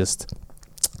have to just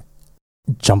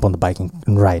jump on the bike and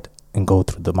ride and go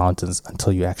through the mountains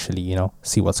until you actually,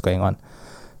 see what's going on.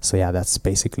 So that's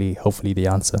basically, hopefully, the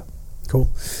answer. Cool.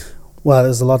 Well,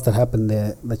 there's a lot that happened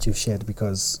there that you've shared,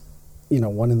 because,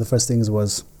 one of the first things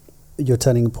was your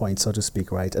turning point, so to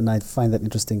speak, right? And I find that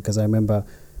interesting because I remember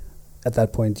at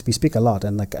that point we speak a lot,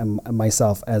 and like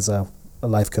myself as a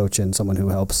life coach and someone who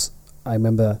helps, I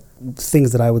remember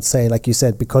things that I would say, like you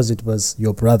said, because it was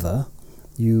your brother,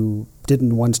 you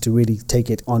didn't want to really take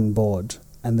it on board.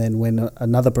 And then when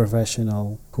another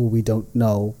professional who we don't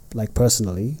know, like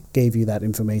personally, gave you that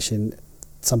information,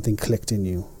 something clicked in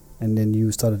you. And then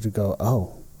you started to go,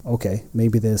 oh, okay,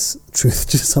 maybe there's truth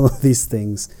to some of these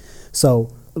things.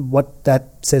 So what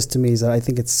that says to me is that I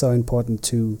think it's so important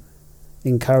to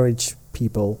encourage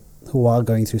people who are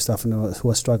going through stuff and who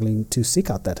are struggling to seek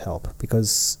out that help,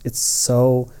 because it's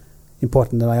so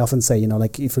important. And I often say,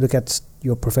 like if you look at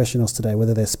your professionals today,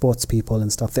 whether they're sports people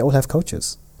and stuff, they all have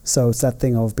coaches. So it's that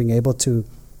thing of being able to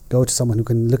go to someone who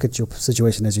can look at your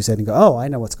situation, as you said, and go, oh, I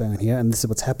know what's going on here, and this is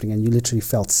what's happening. And you literally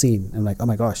felt seen. And like, oh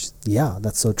my gosh, yeah,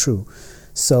 that's so true.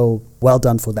 So well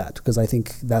done for that, because I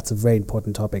think that's a very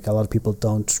important topic. A lot of people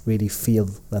don't really feel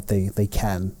that they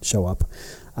can show up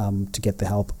to get the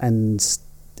help. And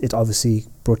it obviously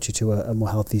brought you to a more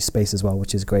healthy space as well,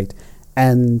 which is great.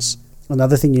 And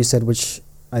another thing you said, which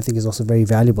I think is also very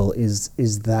valuable, is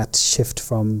that shift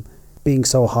from being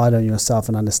so hard on yourself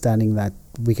and understanding that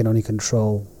we can only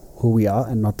control who we are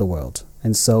and not the world.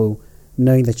 And so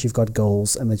knowing that you've got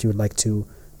goals and that you would like to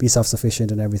be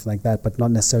self-sufficient and everything like that, but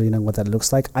not necessarily knowing what that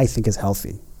looks like, I think is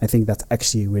healthy. I think that's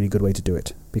actually a really good way to do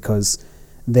it, because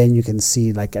then you can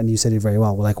see, like, and you said it very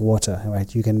well, like water,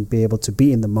 right? You can be able to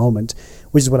be in the moment,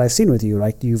 which is what I've seen with you,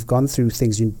 right? You've gone through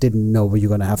things you didn't know you're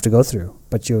going to have to go through,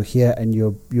 but you're here and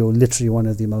you're literally one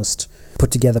of the most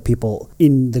put together people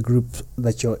in the group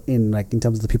that you're in, like in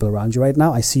terms of the people around you right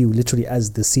now. I see you literally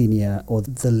as the senior or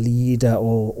the leader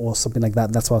or something like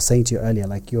that. That's what I was saying to you earlier.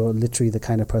 Like, you're literally the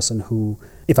kind of person who,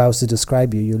 if I was to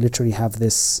describe you, you literally have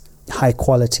this high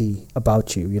quality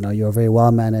about you. You're a very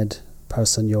well-mannered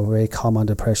person. You're very calm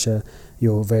under pressure.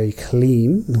 You're very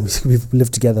clean. We've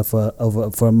lived together for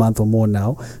a month or more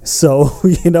now, so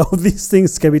these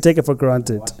things can be taken for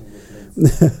granted.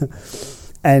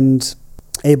 And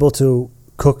able to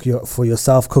cook for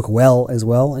yourself, cook well as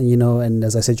well, and and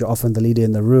as I said, you're often the leader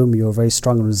in the room. You're very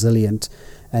strong and resilient,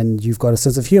 and you've got a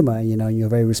sense of humor. You're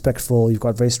very respectful. You've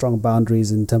got very strong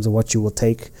boundaries in terms of what you will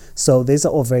take. So these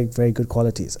are all very, very good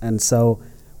qualities. And so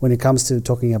when it comes to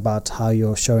talking about how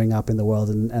you're showing up in the world,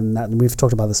 and we've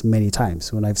talked about this many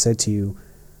times, when I've said to you,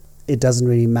 it doesn't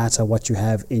really matter what you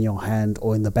have in your hand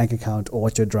or in the bank account or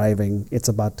what you're driving. It's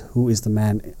about who is the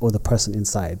man or the person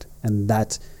inside. And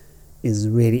that is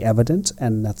really evident.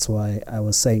 And that's why I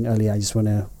was saying earlier, I just want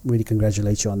to really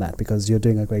congratulate you on that, because you're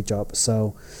doing a great job.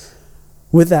 So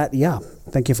with that, yeah,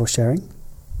 thank you for sharing.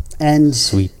 And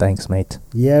sweet, thanks, mate.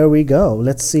 Here we go.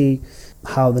 Let's see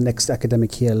how the next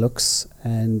academic year looks,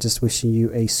 and just wishing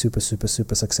you a super, super,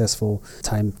 super successful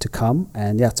time to come.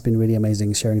 And yeah, it's been really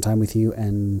amazing sharing time with you,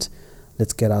 and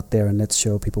let's get out there and let's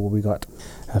show people what we got.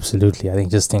 Absolutely. I think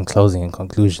just in closing and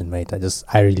conclusion, mate,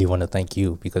 I really want to thank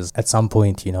you, because at some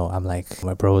point, I'm like,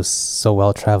 my bro is so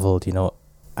well traveled,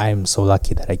 I'm so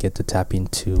lucky that I get to tap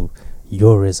into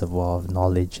your reservoir of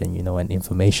knowledge and, and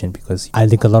information, because I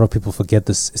think a lot of people forget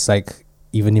this. It's like,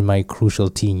 even in my crucial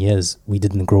teen years, we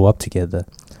didn't grow up together.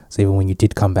 So even when you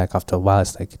did come back after a while,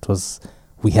 it's like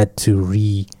we had to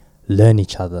relearn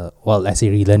each other. Well, I say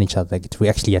relearn each other, like we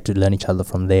actually had to learn each other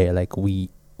from there. Like, we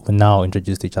were now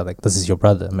introduced to each other, like, this is your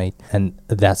brother, mate. And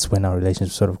that's when our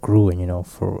relationship sort of grew, and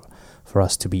for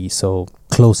us to be so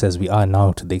close as we are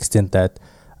now, to the extent that,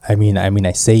 I mean,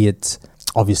 I say it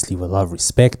obviously with a lot of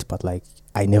respect, but like,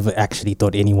 I never actually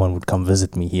thought anyone would come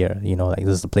visit me here. Like,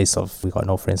 this is the place of, we got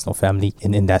no friends, no family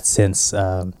in that sense.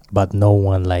 But no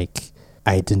one, like,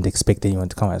 I didn't expect anyone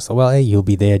to come. I said, well, hey, you'll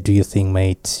be there, do your thing,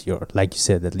 mate. You're, like you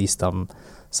said, at least I'm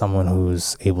someone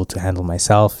who's able to handle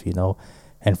myself,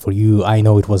 And for you, I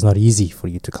know it was not easy for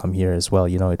you to come here as well.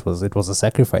 It was a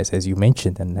sacrifice, as you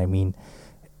mentioned. And I mean,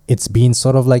 it's been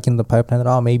sort of like in the pipeline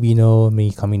that, maybe,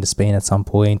 me coming to Spain at some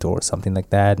point or something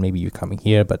like that. Maybe you coming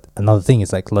here. But another thing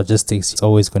is, like, logistics, it was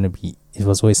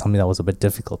always something that was a bit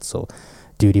difficult. So,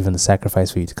 dude, even the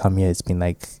sacrifice for you to come here, it's been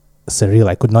like surreal.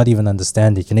 I could not even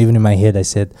understand it. Even in my head, I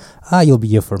said, you'll be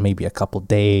here for maybe a couple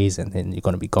days and then you're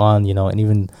going to be gone, And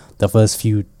even the first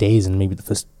few days and maybe the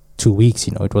first 2 weeks,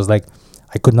 it was like,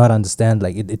 I could not understand.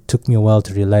 Like, it took me a while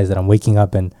to realize that I'm waking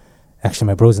up and actually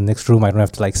my bro's in the next room. I don't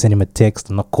have to like send him a text.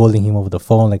 I'm not calling him over the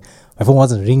phone. Like, my phone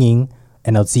wasn't ringing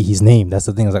and I'd see his name. That's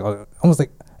the thing. I was like, almost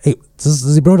like, hey,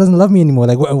 this bro doesn't love me anymore.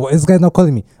 Like, this guy's not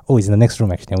calling me. Oh, he's in the next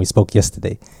room actually. And we spoke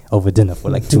yesterday over dinner for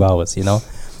like 2 hours,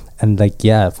 And like,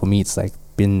 yeah, for me, it's like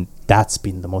that's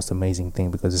been the most amazing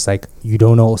thing, because it's like, you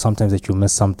don't know sometimes that you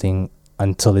miss something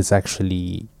until it's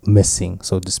actually missing,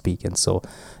 so to speak. And so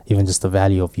even just the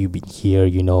value of you being here,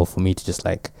 for me to just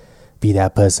like be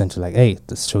that person to like, hey,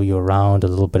 just show you around a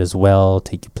little bit as well,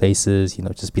 take you places,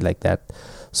 just be like that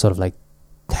sort of like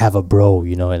have a bro,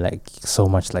 and like so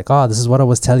much like, oh, this is what I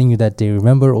was telling you that day,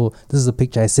 remember? Oh, this is a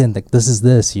picture I sent, like this is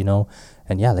this,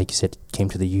 and yeah, like you said, came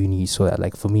to the uni. So that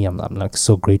like for me, I'm like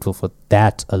so grateful for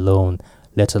that alone,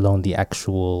 let alone the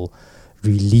actual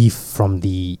relief from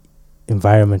the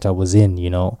environment I was in,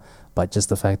 but just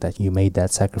the fact that you made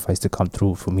that sacrifice to come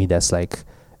through, for me, that's like,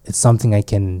 it's something I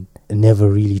can never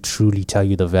really truly tell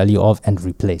you the value of and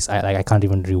replace. I can't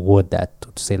even reward that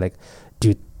to say like,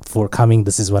 dude, for coming,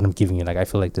 this is what I'm giving you. Like, I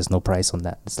feel like there's no price on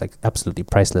that. It's like absolutely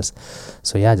priceless.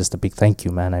 So yeah, just a big thank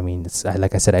you, man. I mean, it's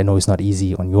like I said, I know it's not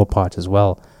easy on your part as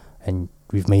well, and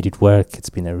we've made it work. It's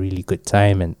been a really good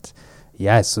time, and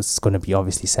yeah, it's going to be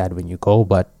obviously sad when you go,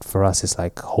 but for us, it's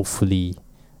like, hopefully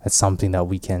it's something that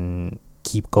we can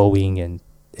keep going and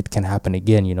it can happen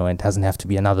again, and it doesn't have to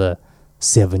be another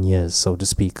 7 years, so to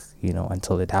speak,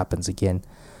 until it happens again.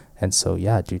 And so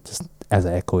yeah, dude, just as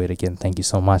I echo it again, thank you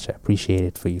so much. I appreciate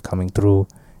it for you coming through.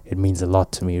 It means a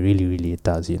lot to me, really, really it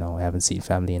does. I haven't seen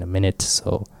family in a minute,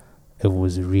 so it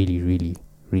was really, really,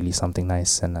 really something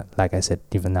nice. And like I said,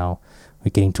 even now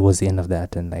we're getting towards the end of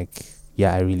that, and like,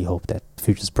 yeah, I really hope that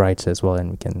future's bright as well,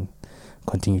 and we can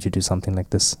continue to do something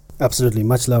like this. Absolutely.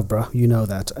 Much love, bro. You know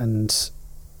that. And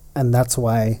that's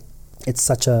why it's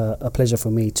such a pleasure for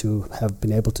me to have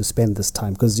been able to spend this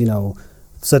time, because,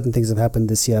 certain things have happened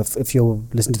this year. If you're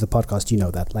listening to the podcast, you know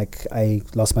that. Like, I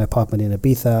lost my apartment in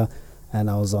Ibiza,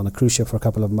 and I was on a cruise ship for a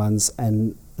couple of months,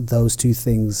 and those two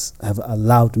things have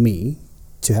allowed me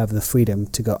to have the freedom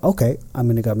to go, okay, I'm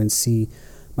going to go and see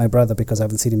my brother because I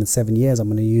haven't seen him in 7 years. I'm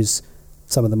going to use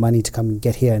some of the money to come and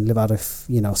get here and live out of,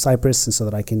 Cyprus, and so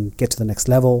that I can get to the next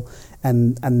level.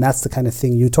 And that's the kind of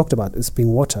thing you talked about. It's being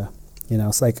water.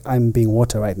 It's like I'm being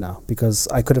water right now, because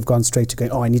I could have gone straight to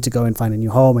going, I need to go and find a new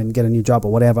home and get a new job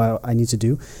or whatever I need to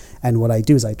do. And what I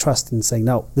do is I trust in saying,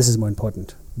 no, this is more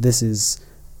important. This is,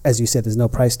 as you said, there's no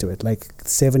price to it. Like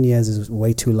 7 years is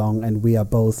way too long, and we are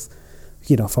both,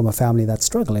 from a family that's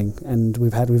struggling, and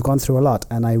we've gone through a lot.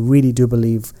 And I really do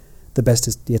believe the best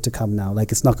is yet to come now.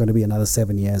 Like, it's not going to be another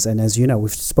 7 years. And as you know,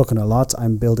 we've spoken a lot.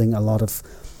 I'm building a lot of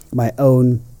my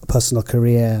own personal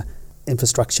career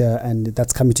infrastructure, and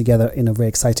that's coming together in a very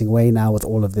exciting way now with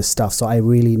all of this stuff. So I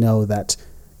really know that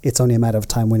it's only a matter of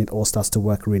time when it all starts to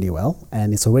work really well,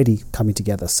 and it's already coming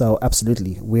together. So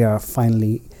absolutely, we are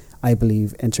finally, I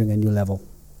believe, entering a new level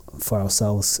for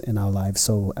ourselves in our lives.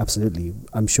 So absolutely,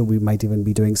 I'm sure we might even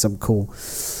be doing some cool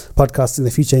podcasts in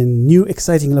the future in new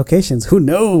exciting locations. Who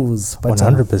knows? But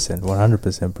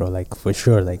 100%, bro. Like, for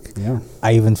sure. Like, yeah.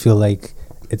 I even feel like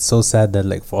it's so sad that,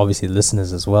 like, for obviously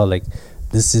listeners as well, like,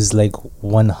 this is like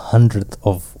 100th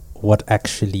of what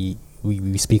actually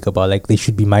we speak about. Like, there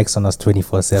should be mics on us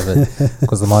 24/7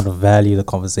 because the amount of value, the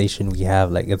conversation we have,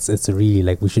 like, it's really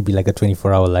like we should be like a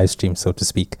 24-hour live stream, so to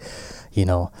speak,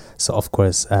 So of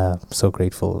course, so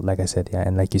grateful, like I said, yeah,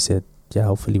 and like you said, yeah,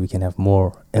 hopefully we can have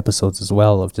more episodes as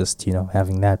well of just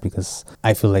having that, because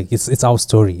I feel like it's our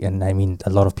story, and I mean, a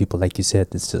lot of people, like you said,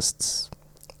 it's just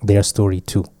their story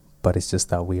too. But it's just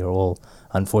that we are all,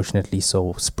 unfortunately,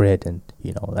 so spread, and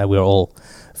we're all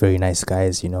very nice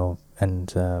guys,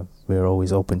 and we're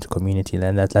always open to community,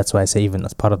 and that's why I say, even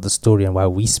as part of the story and why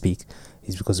we speak,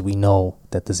 is because we know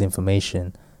that this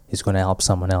information is going to help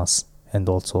someone else, and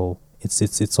also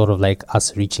it's sort of like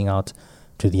us reaching out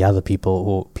to the other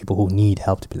people who need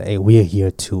help, to be like, hey, we're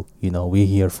here too, we're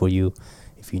here for you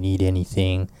if you need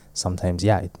anything. Sometimes,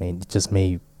 yeah, it just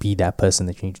may be that person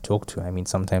that you need to talk to. I mean,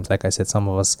 sometimes, like I said, some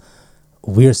of us,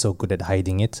 we're so good at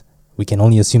hiding it. We can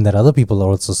only assume that other people are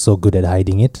also so good at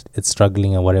hiding it. It's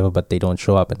struggling or whatever, but they don't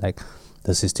show up. And like,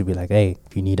 this is to be like, hey,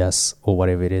 if you need us or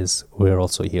whatever it is, we're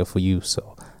also here for you.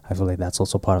 So I feel like that's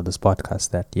also part of this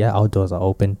podcast, that, yeah, our doors are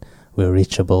open. We're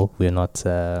reachable. We're not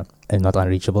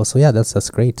unreachable. So yeah, that's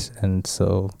great. And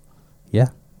so, yeah,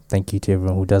 thank you to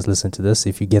everyone who does listen to this.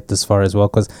 If you get this far as well,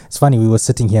 because it's funny, we were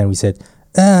sitting here and we said,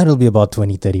 it'll be about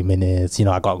 20-30 minutes,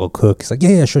 I gotta go cook. It's like,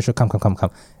 yeah, sure, come.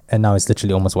 And now it's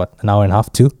literally almost an hour and a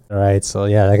half, 2. All right, so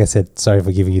yeah, like I said, sorry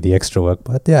for giving you the extra work,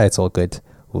 but yeah, it's all good.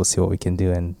 We'll see what we can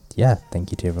do. And yeah,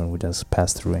 thank you to everyone who does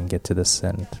pass through and get to this,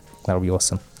 and that'll be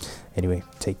awesome. Anyway,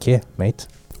 take care, mate.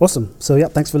 Awesome. So yeah,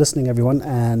 thanks for listening, everyone.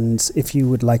 And if you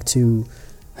would like to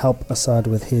help Asad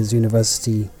with his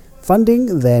university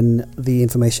funding, then the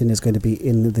information is going to be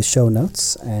in the show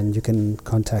notes, and you can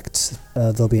contact,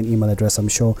 there'll be an email address, I'm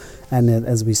sure, and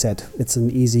as we said, it's an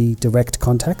easy direct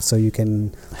contact, so you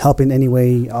can help in any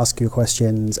way, ask your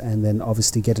questions, and then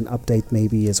obviously get an update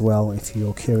maybe as well if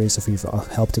you're curious, if you've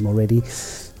helped him already.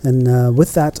 And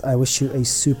with that, I wish you a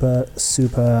super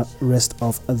rest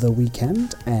of the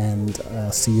weekend, and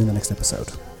see you in the next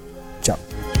episode. Ciao.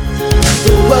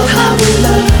 Well, how we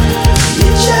love you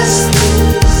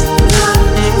just